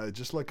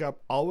 Just look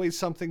up Always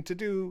Something to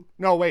Do.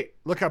 No, wait.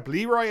 Look up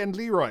Leroy and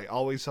Leroy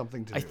Always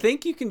Something to Do. I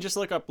think you can just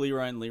look up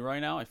Leroy and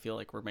Leroy now. I feel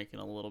like we're making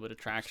a little bit of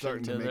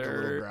traction to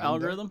their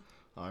algorithm.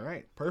 There. All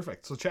right.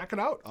 Perfect. So check it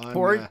out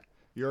on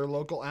your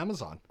local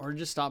Amazon. Or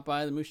just stop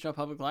by the Moose Jaw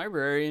Public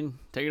Library and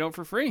take it out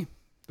for free.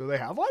 Do they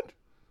have one?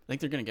 I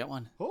think they're going to get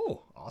one.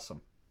 Oh,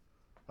 awesome.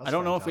 I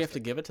don't know if we have to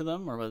give it to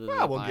them or whether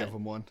we'll give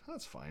them one.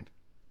 That's fine.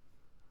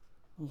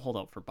 We'll hold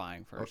out for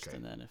buying first,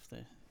 and then if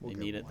they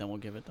need it, then we'll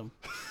give it to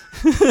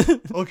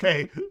them.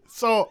 Okay,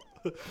 so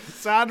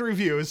sad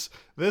reviews.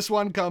 This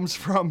one comes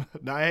from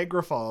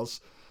Niagara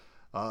Falls.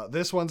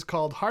 This one's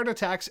called Heart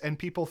Attacks and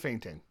People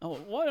Fainting. Oh,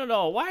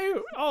 no. Why?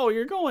 Oh,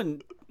 you're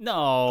going...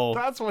 No.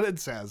 That's what it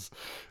says.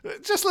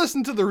 Just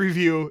listen to the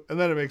review, and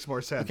then it makes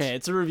more sense. Okay,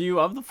 it's a review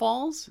of the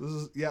falls?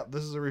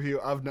 This is a review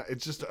of...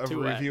 It's just a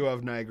review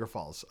of Niagara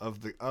Falls, of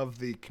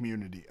the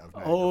community of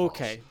Niagara Falls.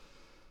 Okay.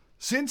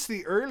 Since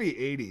the early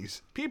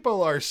 80s,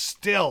 people are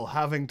still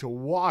having to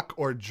walk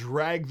or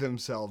drag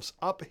themselves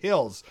up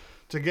hills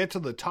to get to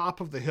the top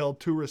of the hill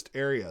tourist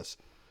areas.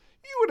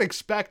 You would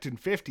expect in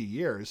 50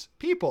 years,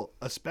 people,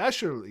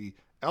 especially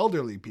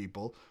elderly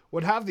people,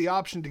 would have the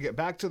option to get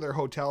back to their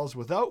hotels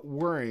without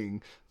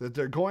worrying that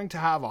they're going to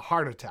have a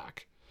heart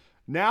attack.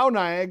 Now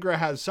Niagara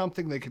has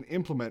something they can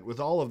implement with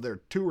all of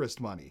their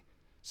tourist money.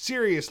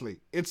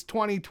 Seriously, it's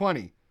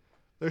 2020.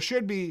 There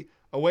should be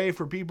a way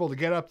for people to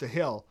get up the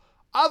hill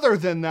other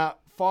than that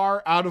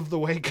far out of the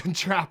way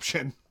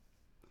contraption.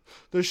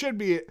 There should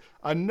be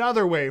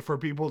another way for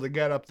people to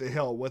get up the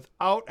hill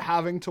without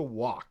having to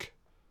walk.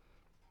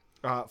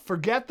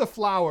 Forget the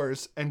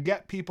flowers and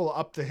get people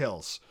up the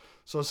hills.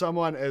 So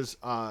someone is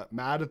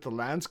mad at the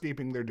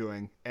landscaping they're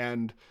doing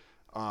and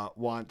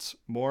wants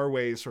more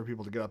ways for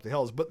people to get up the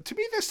hills. But to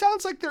me, this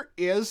sounds like there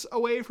is a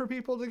way for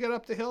people to get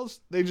up the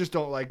hills. They just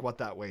don't like what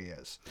that way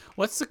is.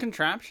 What's the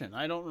contraption?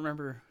 I don't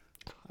remember.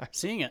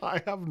 seeing it.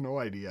 I have no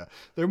idea.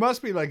 There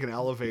must be like an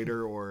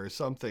elevator or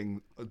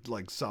something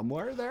like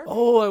somewhere there.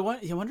 Oh, I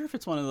wonder if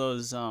it's one of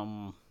those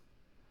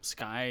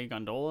sky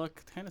gondola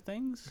kind of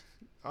things.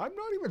 I'm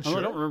not even sure.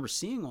 I don't remember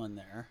seeing one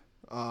there.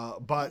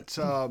 But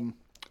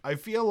I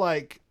feel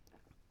like,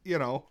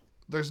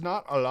 there's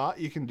not a lot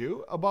you can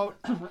do about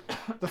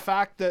the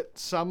fact that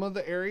some of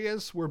the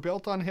areas were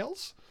built on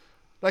hills.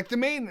 Like the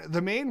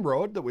main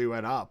road that we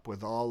went up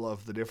with all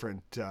of the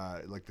different,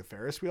 like the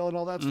Ferris wheel and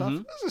all that stuff,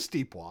 it was a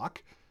steep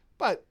walk.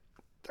 But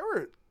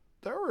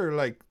there were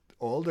like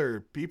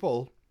older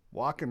people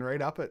walking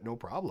right up it, no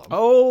problem.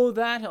 Oh,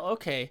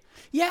 okay.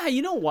 Yeah,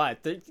 you know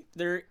what?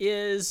 There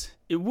is.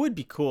 It would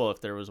be cool if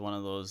there was one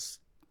of those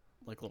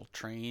like little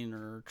train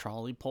or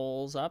trolley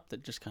poles up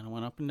that just kind of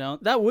went up and down.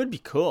 That would be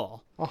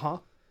cool.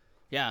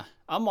 Yeah,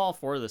 I'm all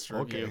for this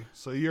review. Okay,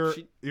 so you're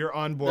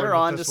on board. They're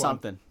on to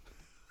something.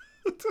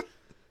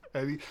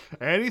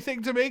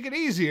 Anything to make it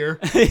easier.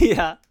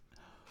 Yeah.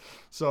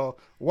 So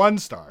 1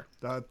 star.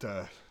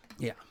 That.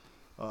 Yeah.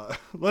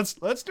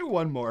 Let's do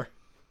one more.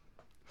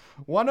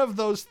 One of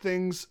those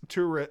tourist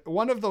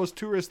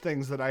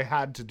things that I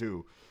had to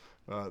do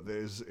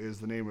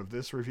is the name of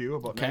this review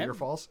about Niagara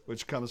Falls,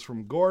 which comes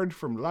from Gord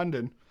from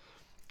London.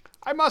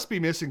 I must be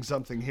missing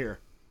something here.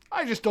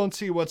 I just don't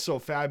see what's so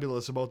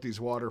fabulous about these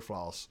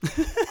waterfalls.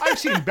 I've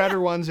seen better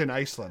ones in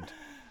Iceland.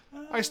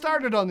 I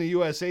started on the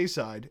USA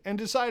side and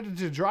decided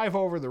to drive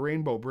over the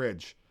Rainbow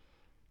Bridge.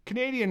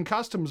 Canadian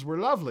customs were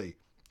lovely,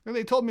 and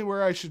they told me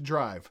where I should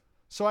drive.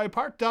 So I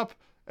parked up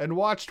and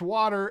watched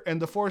water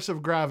and the force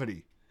of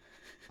gravity.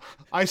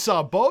 I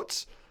saw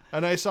boats,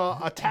 and I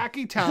saw a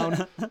tacky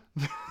town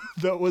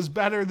that was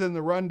better than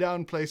the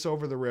rundown place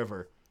over the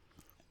river.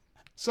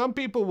 Some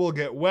people will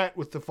get wet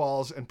with the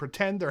falls and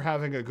pretend they're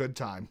having a good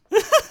time.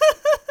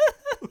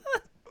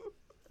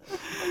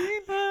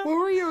 What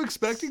were you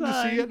expecting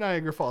to see at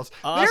Niagara Falls?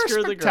 They're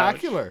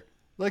spectacular.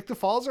 Like, the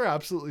falls are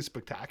absolutely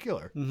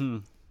spectacular. Mm-hmm.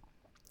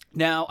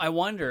 Now, I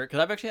wonder, because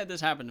I've actually had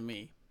this happen to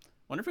me. I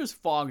wonder if it was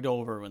fogged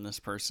over when this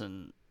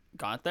person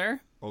got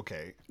there.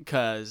 Okay.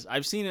 Because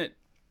I've seen it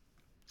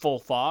full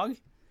fog,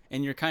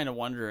 and you're kind of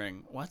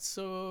wondering, what's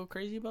so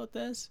crazy about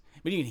this?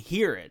 But you can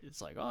hear it.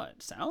 It's like, oh,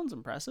 it sounds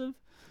impressive.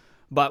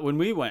 But when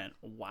we went,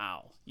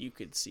 wow, you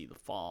could see the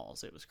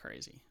falls. It was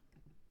crazy.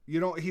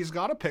 He's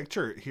got a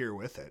picture here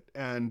with it,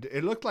 and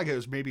it looked like it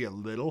was maybe a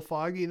little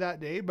foggy that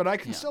day, but I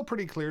can still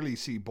pretty clearly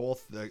see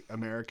both the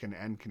American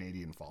and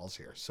Canadian falls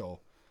here.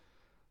 So,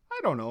 I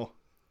don't know.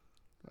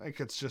 Like,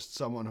 it's just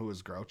someone who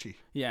is grouchy.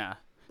 Yeah.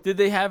 Did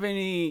they have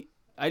any...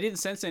 I didn't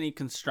sense any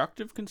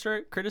constructive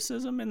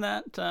criticism in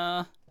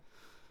that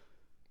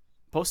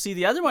post. See,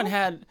 the other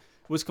one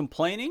was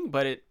complaining,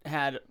 but it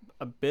had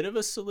a bit of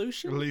a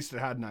solution. At least it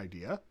had an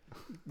idea.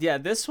 Yeah,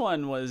 this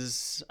one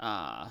was...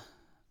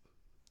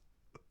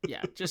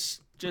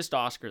 just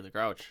Oscar the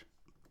Grouch.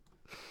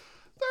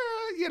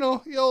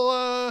 You'll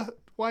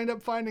wind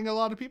up finding a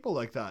lot of people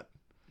like that.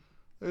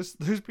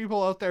 There's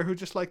people out there who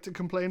just like to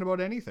complain about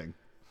anything.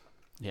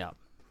 Yeah,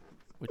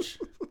 which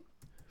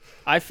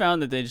I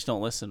found that they just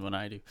don't listen when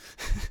I do.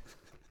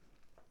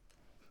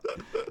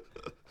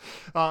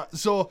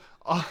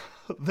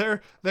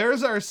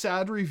 There's our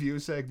sad review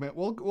segment.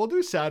 We'll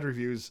do sad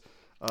reviews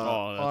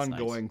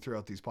ongoing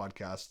throughout these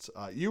podcasts.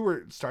 You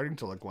were starting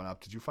to look one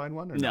up. Did you find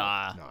one? Or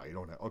nah. No, you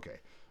don't have. Okay.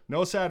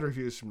 No sad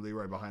reviews from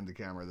Leroy behind the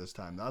camera this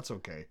time. That's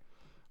okay.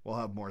 We'll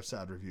have more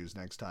sad reviews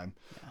next time.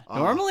 Yeah.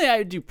 Normally I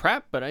would do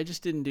prep, but I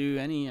just didn't do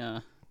any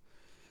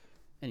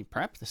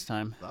prep this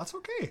time. That's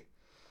okay.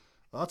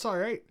 That's all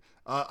right.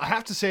 I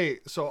have to say,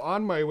 so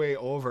on my way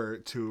over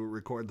to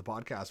record the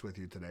podcast with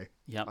you today,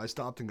 I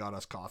stopped and got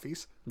us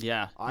coffees.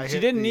 Yeah. You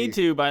didn't need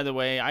to, by the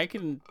way.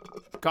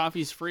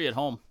 Coffee's free at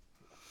home.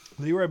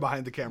 Leroy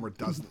behind the camera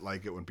doesn't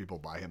like it when people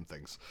buy him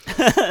things.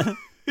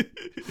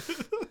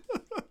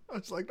 I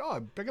was like, oh,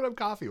 I'm picking up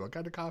coffee. What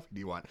kind of coffee do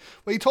you want?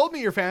 Well, you told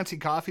me your fancy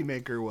coffee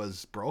maker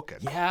was broken.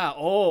 Yeah.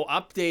 Oh,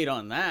 update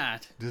on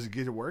that. Does it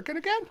get it working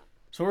again?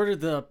 So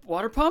ordered the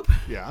water pump.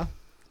 Yeah.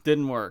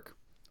 Didn't work.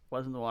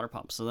 Wasn't the water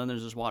pump. So then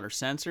there's this water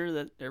sensor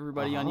that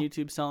everybody on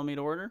YouTube's telling me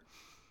to order.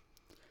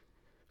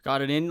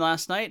 Got it in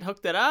last night.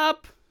 Hooked it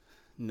up.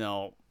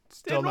 No.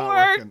 Still didn't not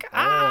work. working.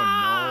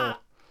 Oh, no.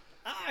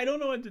 I don't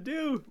know what to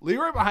do.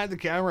 Leroy behind the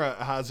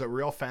camera has a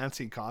real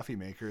fancy coffee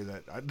maker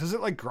that does it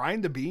like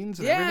grind the beans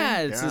and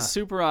everything? It's a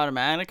Super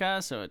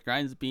Automatica, so it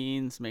grinds the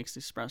beans, makes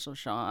the espresso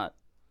shot.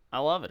 I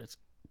love it. It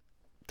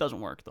doesn't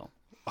work though.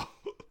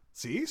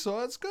 See, so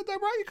it's good that I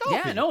brought you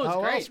coffee. Yeah, no, it's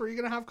How great. else were you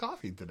gonna have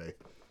coffee today?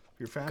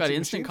 Your fancy got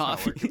instant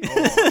coffee.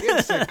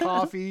 Instant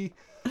coffee.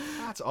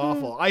 That's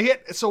awful.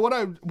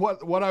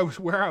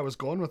 Where I was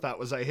going with that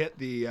was I hit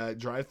the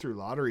drive-through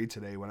lottery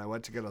today when I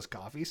went to get us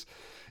coffees.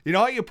 You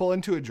know how you pull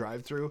into a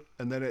drive-through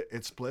and then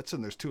it splits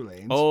and there's 2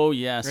 lanes? Oh,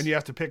 yes. And you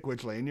have to pick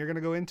which lane you're going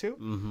to go into?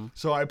 Mm-hmm.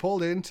 So I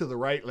pulled into the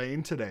right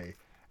lane today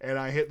and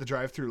I hit the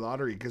drive-through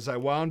lottery because I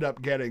wound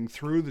up getting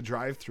through the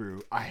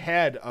drive-through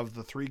ahead of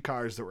the 3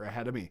 cars that were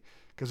ahead of me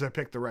because I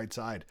picked the right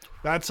side.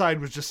 That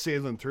side was just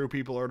sailing through,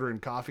 people ordering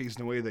coffees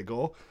and away they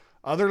go.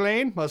 Other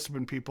lane must have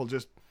been people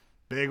just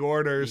big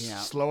orders, Yeah.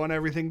 slowing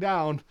everything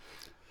down.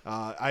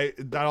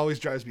 That always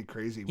drives me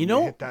crazy.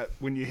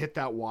 When you hit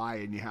that Y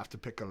and you have to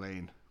pick a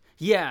lane.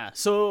 Yeah.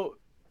 So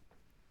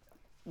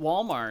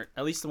Walmart,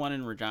 at least the one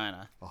in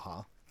Regina,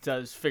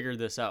 does figure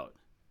this out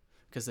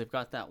because they've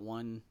got that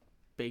one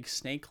big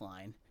snake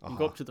line. You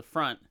go up to the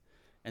front,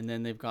 and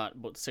then they've got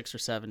about 6 or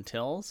 7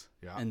 tills,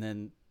 and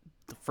then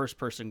the first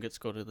person gets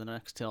to go to the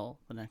next till,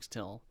 the next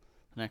till,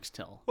 the next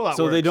till. Well,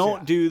 so they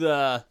don't do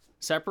the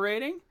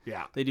separating.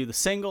 Yeah. They do the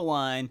single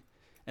line,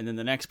 and then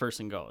the next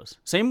person goes.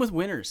 Same with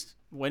Winners.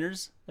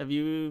 Winners, have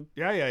you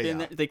been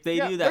there? Like they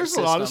do that There's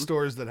system. a lot of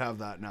stores that have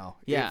that now.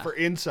 Yeah. For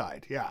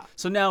inside, yeah.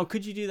 So now,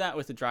 could you do that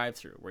with a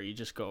drive-through, where you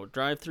just go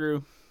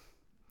drive-through,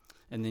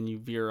 and then you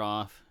veer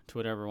off to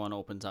whatever one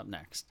opens up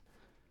next?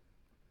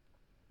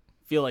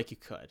 Feel like you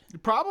could. You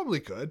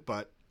probably could,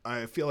 but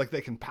I feel like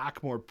they can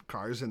pack more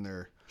cars in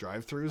their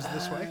drive-throughs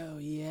this way. Oh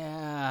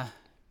yeah.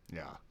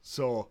 Yeah.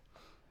 So,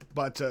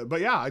 but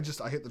yeah, I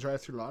hit the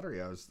drive-through lottery.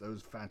 That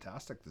was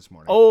fantastic this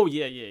morning. Oh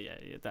yeah.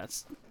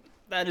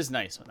 That is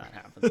nice when that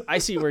happens. I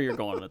see where you're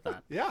going with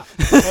that. Yeah.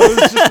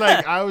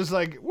 I was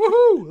like,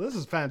 woohoo! This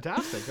is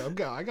fantastic.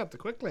 I got the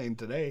quick lane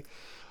today.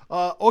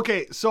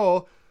 Okay,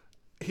 so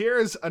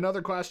here's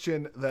another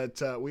question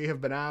that we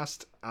have been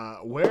asked.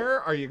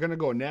 Where are you going to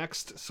go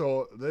next?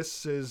 So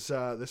this is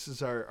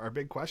our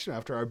big question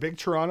after our big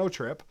Toronto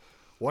trip.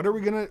 What are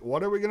we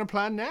gonna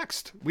plan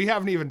next? We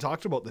haven't even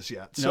talked about this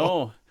yet. So.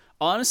 No,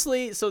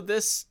 honestly. So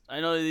this,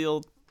 I know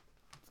you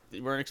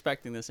weren't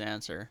expecting this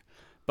answer,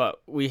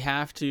 but we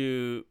have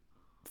to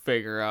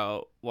figure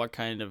out what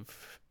kind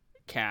of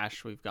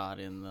cash we've got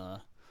in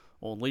the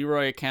old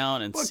Leroy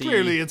account and see.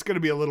 Clearly, it's going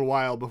to be a little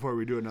while before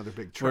we do another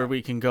big trip. Where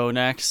we can go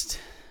next.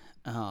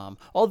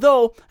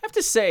 Although I have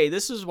to say,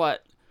 this is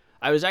what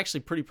I was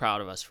actually pretty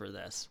proud of us for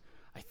this.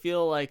 I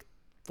feel like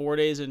 4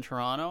 days in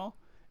Toronto,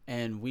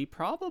 and we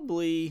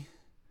probably,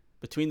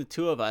 between the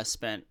two of us,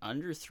 spent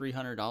under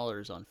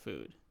 $300 on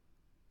food.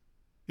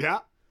 Yeah.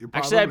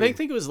 Actually, I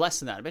think it was less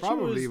than that. I bet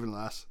probably you it was even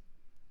less.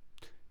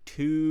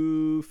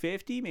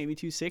 $250, maybe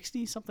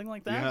 $260, something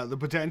like that. Yeah, the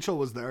potential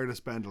was there to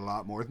spend a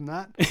lot more than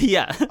that.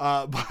 Yeah.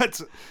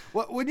 But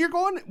when you're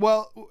going,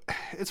 well,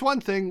 it's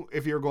one thing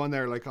if you're going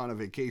there like on a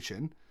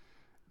vacation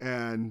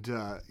and,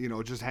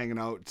 just hanging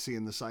out,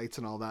 seeing the sights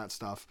and all that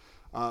stuff.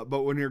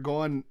 But when you're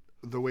going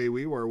the way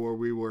we were, where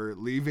we were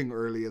leaving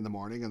early in the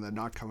morning and then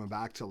not coming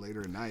back till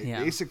later at night,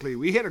 basically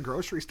we hit a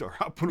grocery store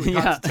up when we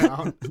got to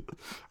town.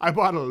 I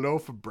bought a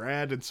loaf of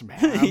bread and some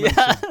ham and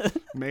some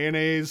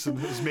mayonnaise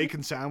and was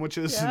making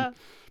sandwiches and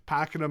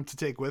packing them to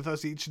take with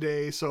us each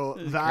day. So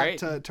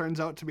that turns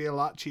out to be a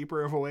lot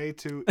cheaper of a way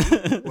to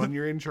eat when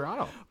you're in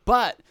Toronto.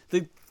 But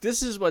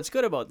this is what's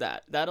good about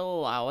that. That'll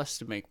allow us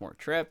to make more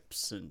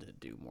trips and to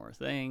do more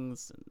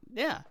things. And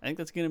yeah, I think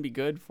that's going to be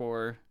good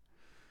for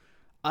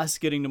us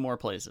getting to more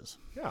places.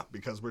 Yeah,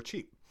 because we're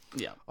cheap.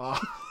 Yeah.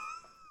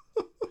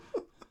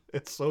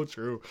 It's so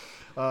true.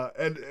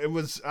 And it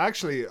was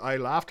actually, I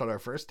laughed on our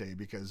first day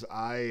because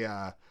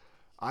I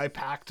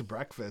packed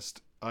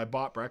breakfast. I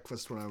bought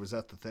breakfast when I was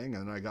at the thing,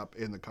 and I got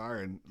in the car,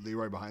 and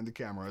Leroy behind the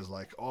camera was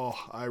like, "Oh,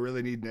 I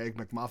really need an egg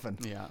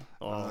McMuffin." Yeah.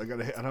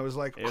 And I was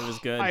like, "It was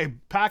good."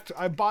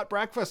 I bought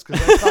breakfast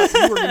because I thought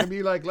you were going to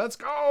be like, "Let's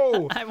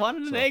go." I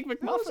wanted an egg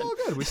McMuffin. It was all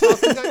good. We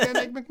stopped and got an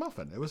egg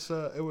McMuffin.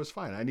 It was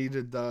fine. I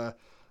needed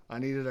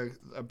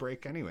a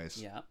break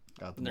anyways. Yeah.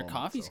 And their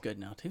coffee's good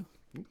now too.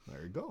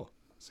 There you go.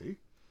 See?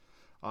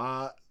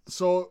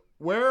 So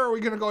where are we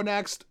going to go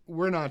next?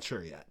 We're not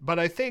sure yet. But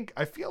I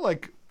feel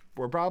like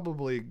we're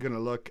probably going to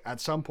look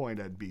at some point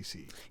at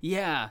BC.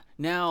 Yeah.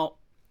 Now,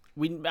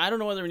 I don't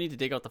know whether we need to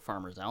dig out the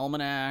Farmer's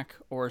Almanac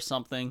or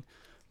something,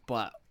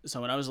 but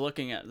so when I was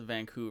looking at the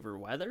Vancouver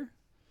weather,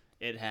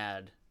 it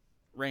had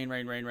rain.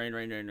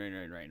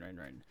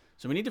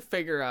 So we need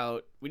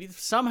to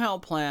somehow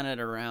plan it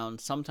around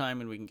sometime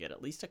when we can get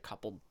at least a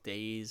couple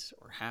days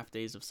or half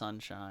days of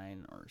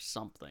sunshine or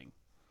something.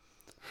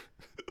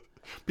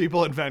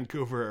 People in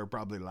Vancouver are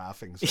probably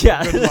laughing. So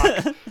yeah. Good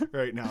luck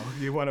right now.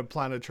 You want to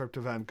plan a trip to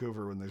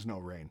Vancouver when there's no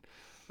rain.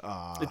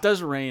 It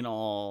does rain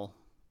all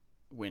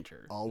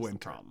winter. All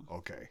winter.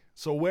 Okay.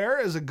 So where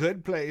is a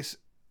good place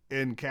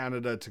in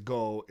Canada to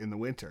go in the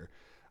winter?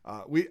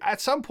 We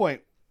at some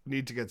point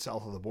need to get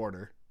south of the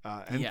border.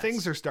 And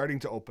things are starting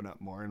to open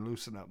up more and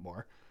loosen up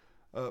more.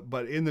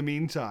 But in the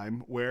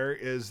meantime, where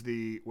is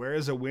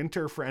a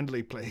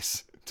winter-friendly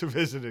place to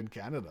visit in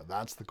Canada?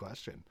 That's the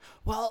question.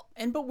 Well,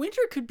 but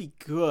winter could be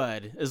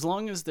good as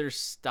long as there's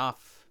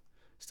stuff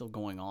still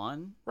going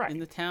on in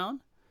the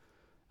town.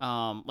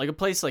 Like a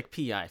place like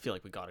PI, I feel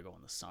like we got to go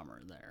in the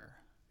summer there.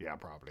 Yeah,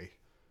 probably.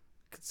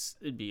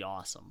 It'd be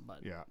awesome, but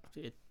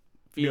it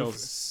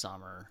feels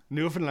summer.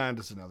 Newfoundland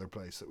is another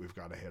place that we've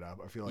got to hit up.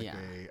 I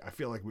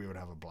feel like we would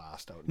have a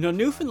blast out.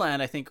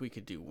 Newfoundland, I think we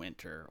could do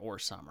winter or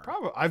summer.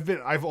 Probably.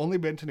 I've only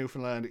been to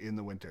Newfoundland in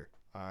the winter.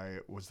 I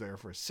was there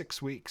for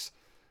 6 weeks,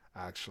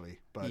 actually,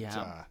 but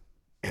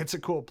it's a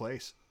cool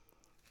place.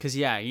 Because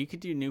you could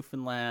do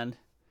Newfoundland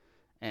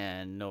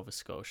and Nova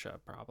Scotia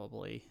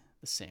probably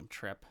the same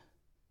trip.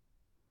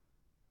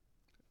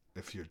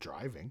 If you're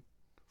driving.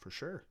 for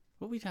sure.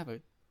 Well, we'd have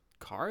a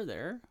car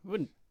there.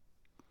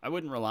 I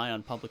wouldn't rely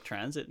on public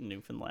transit in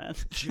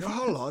Newfoundland. Do you know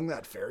how long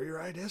that ferry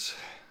ride is?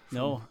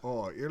 No.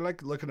 Oh, you're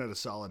like looking at a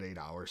solid 8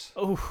 hours.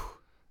 Oh.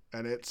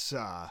 And it's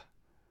not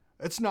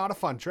a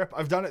fun trip.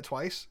 I've done it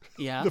twice.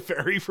 Yeah. The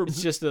ferry from...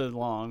 It's just a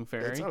long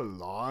ferry. It's a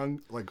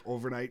long, like,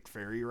 overnight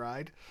ferry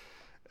ride.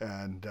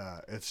 And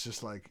it's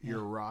just like you're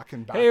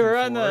rocking back and forth. Hey, we're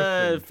on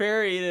the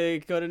ferry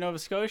to go to Nova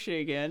Scotia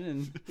again.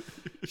 And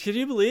can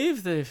you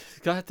believe they've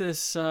got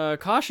this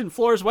caution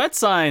floors wet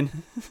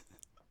sign?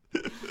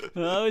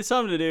 Well, it's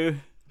something to do.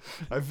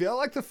 I feel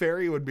like the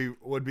ferry would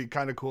be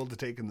kind of cool to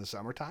take in the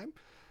summertime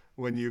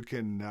when you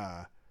can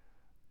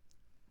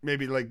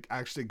maybe like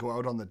actually go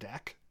out on the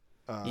deck.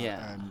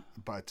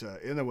 But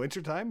in the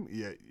wintertime,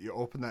 you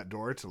open that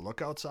door to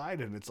look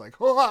outside and it's like,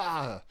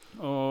 oh,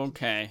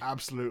 okay,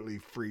 absolutely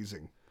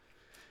freezing.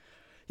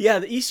 Yeah,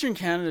 the Eastern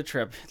Canada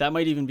trip, that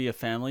might even be a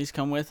families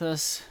come with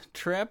us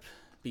trip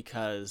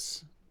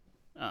because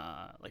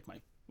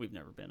we've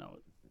never been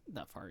out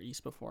that far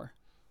east before.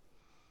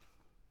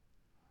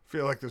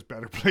 Feel like there's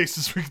better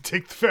places we could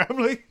take the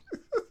family.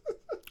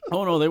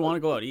 Oh no, they want to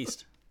go out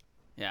east.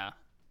 Yeah.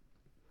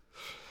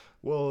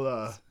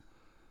 Well,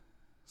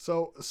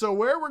 so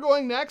where we're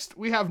going next,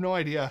 we have no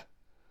idea.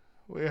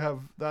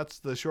 That's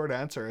the short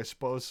answer, I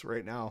suppose,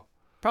 right now.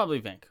 Probably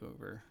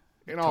Vancouver.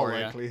 In all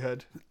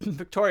likelihood.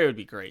 Victoria would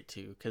be great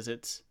too, because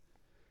it's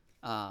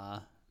I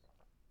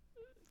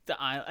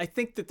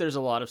think that there's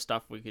a lot of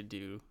stuff we could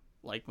do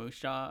like Moose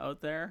Jaw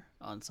out there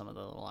on some of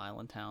the little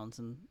island towns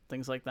and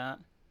things like that.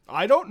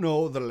 I don't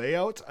know the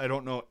layout. I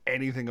don't know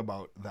anything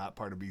about that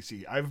part of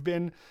BC. I've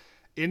been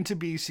into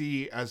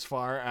BC as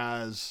far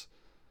as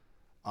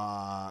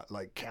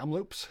like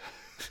Kamloops.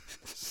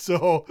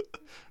 So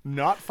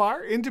not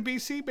far into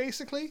BC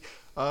basically.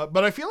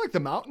 But I feel like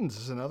the mountains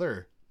is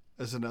another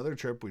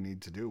trip we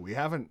need to do. We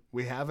haven't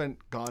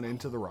gone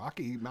into the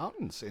Rocky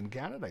Mountains in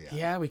Canada yet.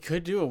 Yeah, we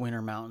could do a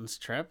winter mountains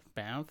trip.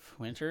 Banff,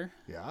 winter.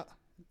 Yeah.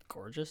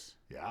 Gorgeous.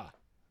 Yeah.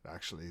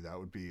 Actually, that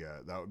would be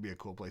a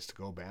cool place to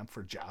go. Banff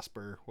or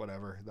Jasper,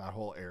 whatever, that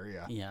whole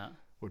area. Yeah.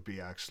 Would be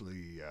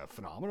actually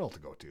phenomenal to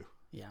go to.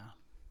 Yeah.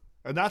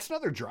 And that's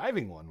another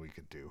driving one we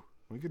could do.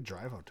 We could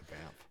drive out to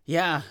Banff.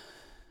 Yeah.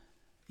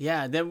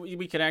 Yeah, then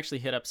we could actually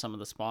hit up some of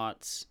the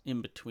spots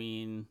in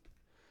between.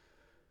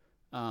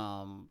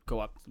 Go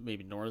up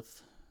maybe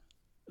north,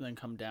 then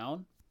come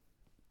down.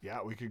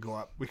 Yeah, we could go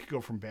up. We could go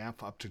from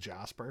Banff up to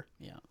Jasper.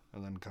 Yeah,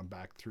 and then come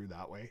back through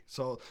that way.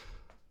 So,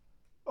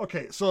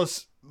 okay, so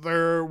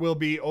there will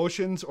be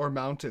oceans or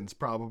mountains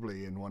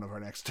probably in one of our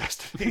next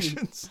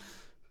destinations.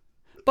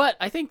 But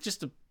I think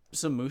just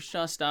some Moose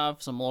Jaw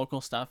stuff, some local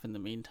stuff in the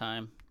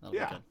meantime. That'll be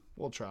good.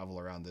 We'll travel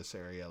around this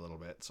area a little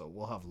bit, so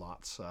we'll have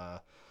lots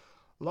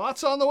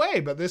on the way.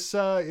 But this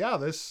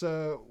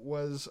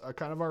was a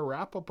kind of our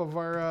wrap up of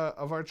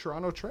our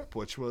Toronto trip,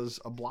 which was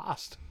a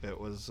blast. It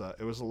was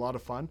a lot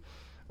of fun.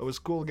 It was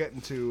cool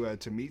getting to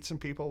meet some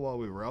people while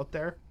we were out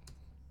there.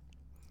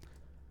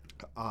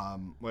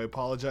 We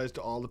apologize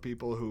to all the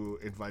people who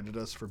invited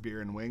us for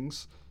beer and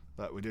wings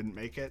that we didn't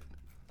make it.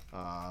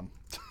 Got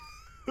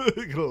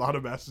a lot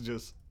of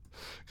messages.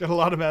 Oh,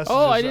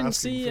 I didn't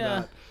see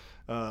that.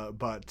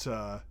 But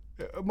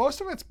most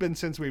of it's been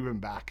since we've been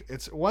back.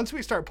 It's once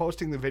we start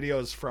posting the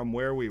videos from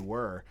where we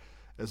were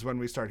is when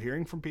we start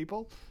hearing from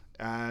people,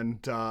 and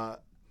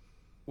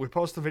we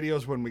post the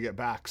videos when we get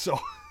back. So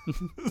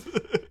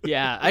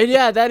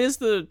yeah, that is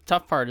the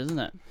tough part, isn't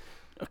it?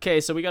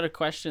 Okay, so we got a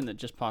question that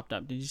just popped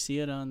up. Did you see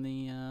it on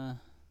the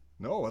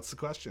No, what's the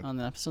question? On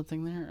the episode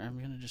thing there? I'm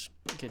going to just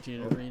get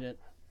you to read it.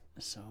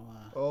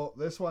 So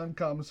this one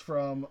comes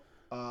from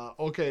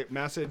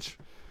message.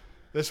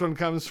 This one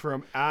comes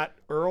from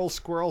 @Earl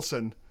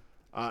Squirrelson.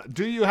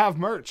 Do you have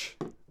merch?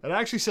 It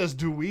actually says,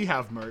 do we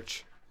have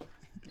merch?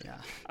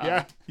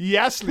 Yeah.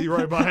 Yes,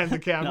 Leroy behind the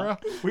camera.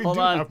 No. We Hold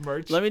do on. have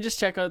merch. Let me just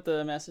check out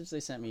the message they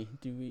sent me.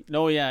 Do we?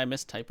 No, yeah, I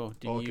missed typo.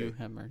 Do you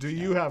have merch? Do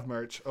you have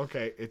merch?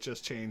 Okay, it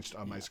just changed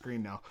on my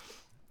screen now.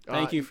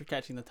 Thank you for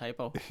catching the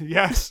typo.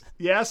 Yes,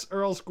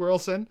 Earl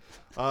Squirrelson.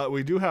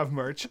 We do have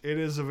merch. It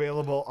is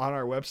available on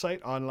our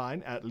website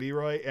online at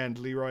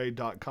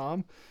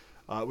leroyandleroy.com.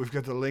 We've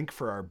got the link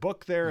for our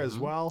book there as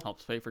well.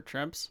 Helps pay for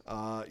trips.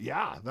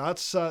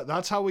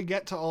 That's how we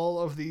get to all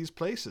of these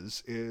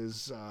places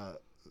is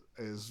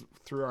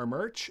through our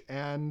merch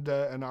and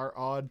our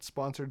odd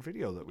sponsored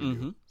video that we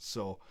do.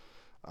 So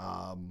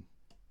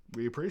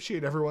we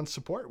appreciate everyone's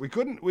support. We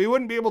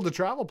wouldn't be able to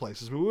travel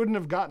places. We wouldn't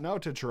have gotten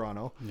out to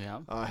Toronto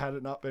had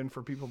it not been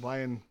for people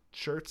buying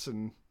shirts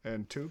and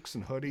toques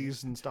and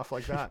hoodies and stuff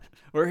like that.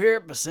 We're here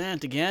at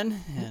Basant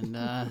again,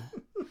 and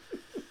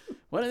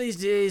one of these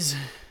days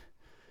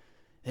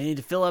they need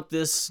to fill up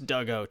this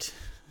dugout.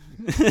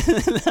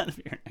 That'll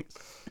be next.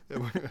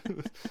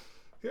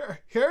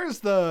 Here's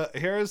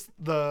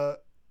the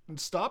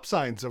stop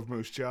signs of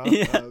Moose Jaw.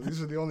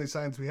 These are the only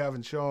signs we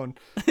haven't shown.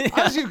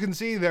 As you can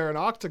see, they're an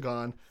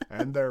octagon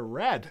and they're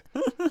red.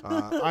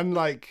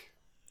 Unlike,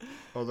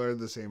 they're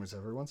the same as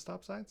everyone's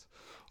stop signs.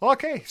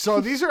 Okay,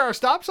 so these are our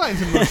stop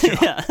signs in Moose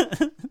Jaw.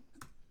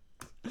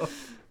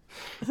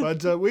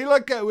 But we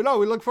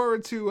look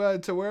forward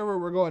to wherever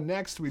we're going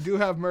next. We do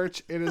have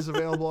merch. It is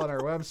available on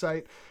our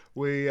website.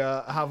 We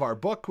have our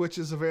book, which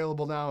is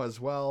available now as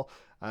well.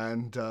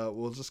 And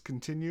we'll just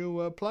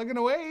continue plugging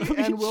away,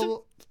 and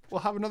we'll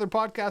have another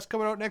podcast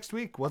coming out next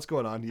week. What's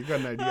going on? You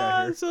got an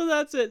idea here? So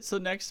that's it. So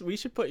next, we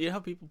should put, you know how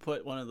people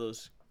put one of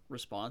those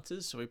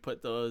responses? So we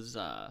put those,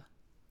 I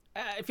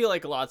feel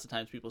like lots of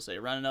times people say,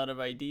 running out of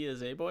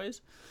ideas, eh,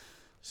 boys?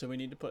 So we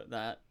need to put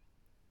that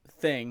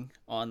thing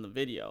on the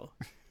video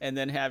and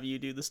then have you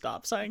do the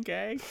stop sign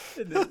gag.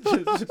 And then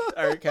just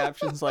our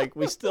captions like,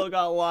 we still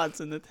got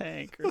lots in the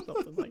tank or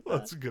something like that.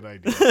 That's a good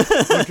idea.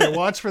 Okay,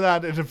 watch for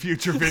that in a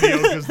future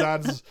video because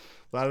that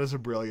is a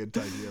brilliant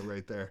idea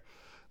right there.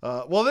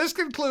 Well, this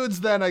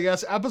concludes then, I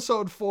guess,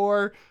 episode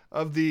 4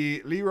 of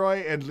the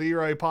Leroy and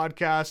Leroy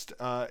podcast.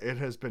 It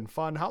has been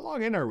fun. How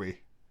long in are we?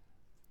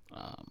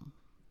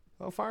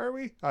 How far are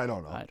we? I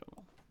don't know.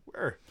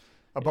 We're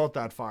about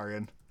that far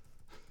in.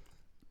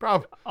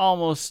 Probably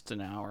almost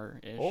an hour.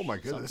 Oh my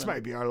goodness, this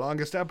might be our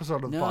longest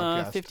episode of the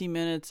podcast. 50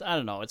 minutes. I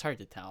don't know. It's hard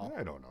to tell.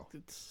 I don't know.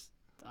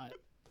 I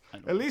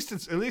don't at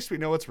least we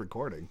know it's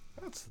recording.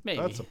 That's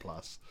a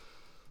plus.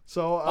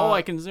 So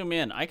I can zoom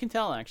in. I can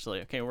tell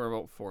actually. Okay, we're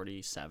about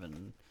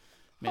 47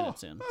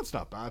 minutes in. That's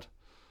not bad.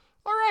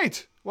 All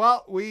right.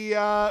 Well, we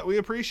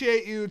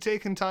appreciate you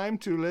taking time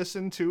to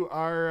listen to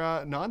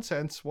our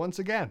nonsense once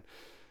again.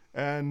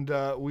 And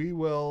we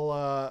will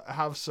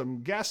have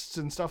some guests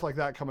and stuff like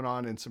that coming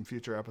on in some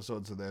future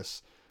episodes of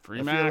this.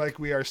 I feel like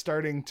we are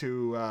starting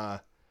to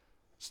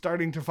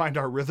find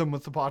our rhythm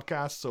with the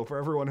podcast. So for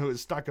everyone who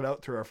has stuck it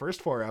out through our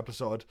first 4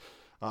 episodes,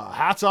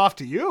 hats off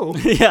to you.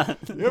 Yeah,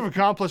 you have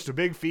accomplished a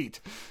big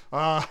feat.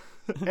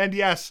 And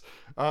yes,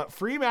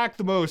 Free Mac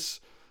the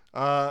Moose.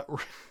 We'll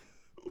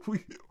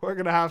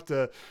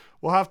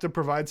have to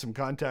provide some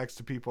context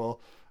to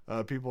people.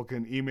 People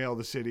can email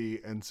the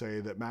city and say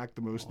that Mac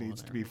the Moose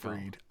needs to be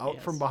freed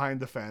out from behind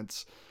the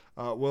fence.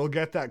 We'll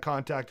get that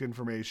contact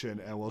information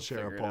and we'll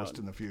share a post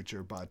in the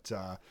future. But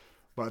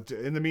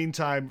in the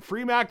meantime,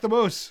 free Mac the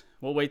Moose.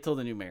 We'll wait till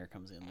the new mayor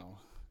comes in though.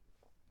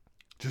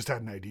 Just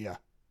had an idea.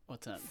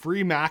 What's that?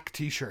 Free Mac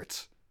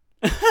t-shirts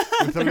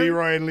with the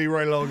Leroy and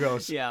Leroy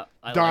logos. Yeah,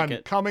 I done. Like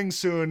it. Coming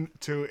soon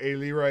to a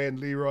Leroy and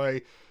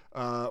Leroy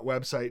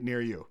website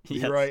near you.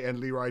 Yes.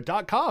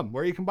 LeroyandLeroy.com,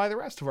 where you can buy the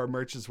rest of our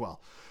merch as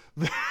well.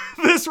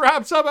 This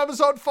wraps up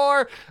episode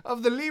 4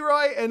 of the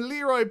Leroy and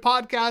Leroy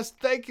podcast.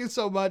 Thank you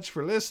so much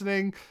for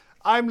listening.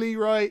 I'm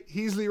Leroy.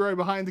 He's Leroy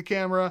behind the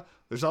camera.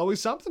 There's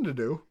always something to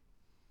do.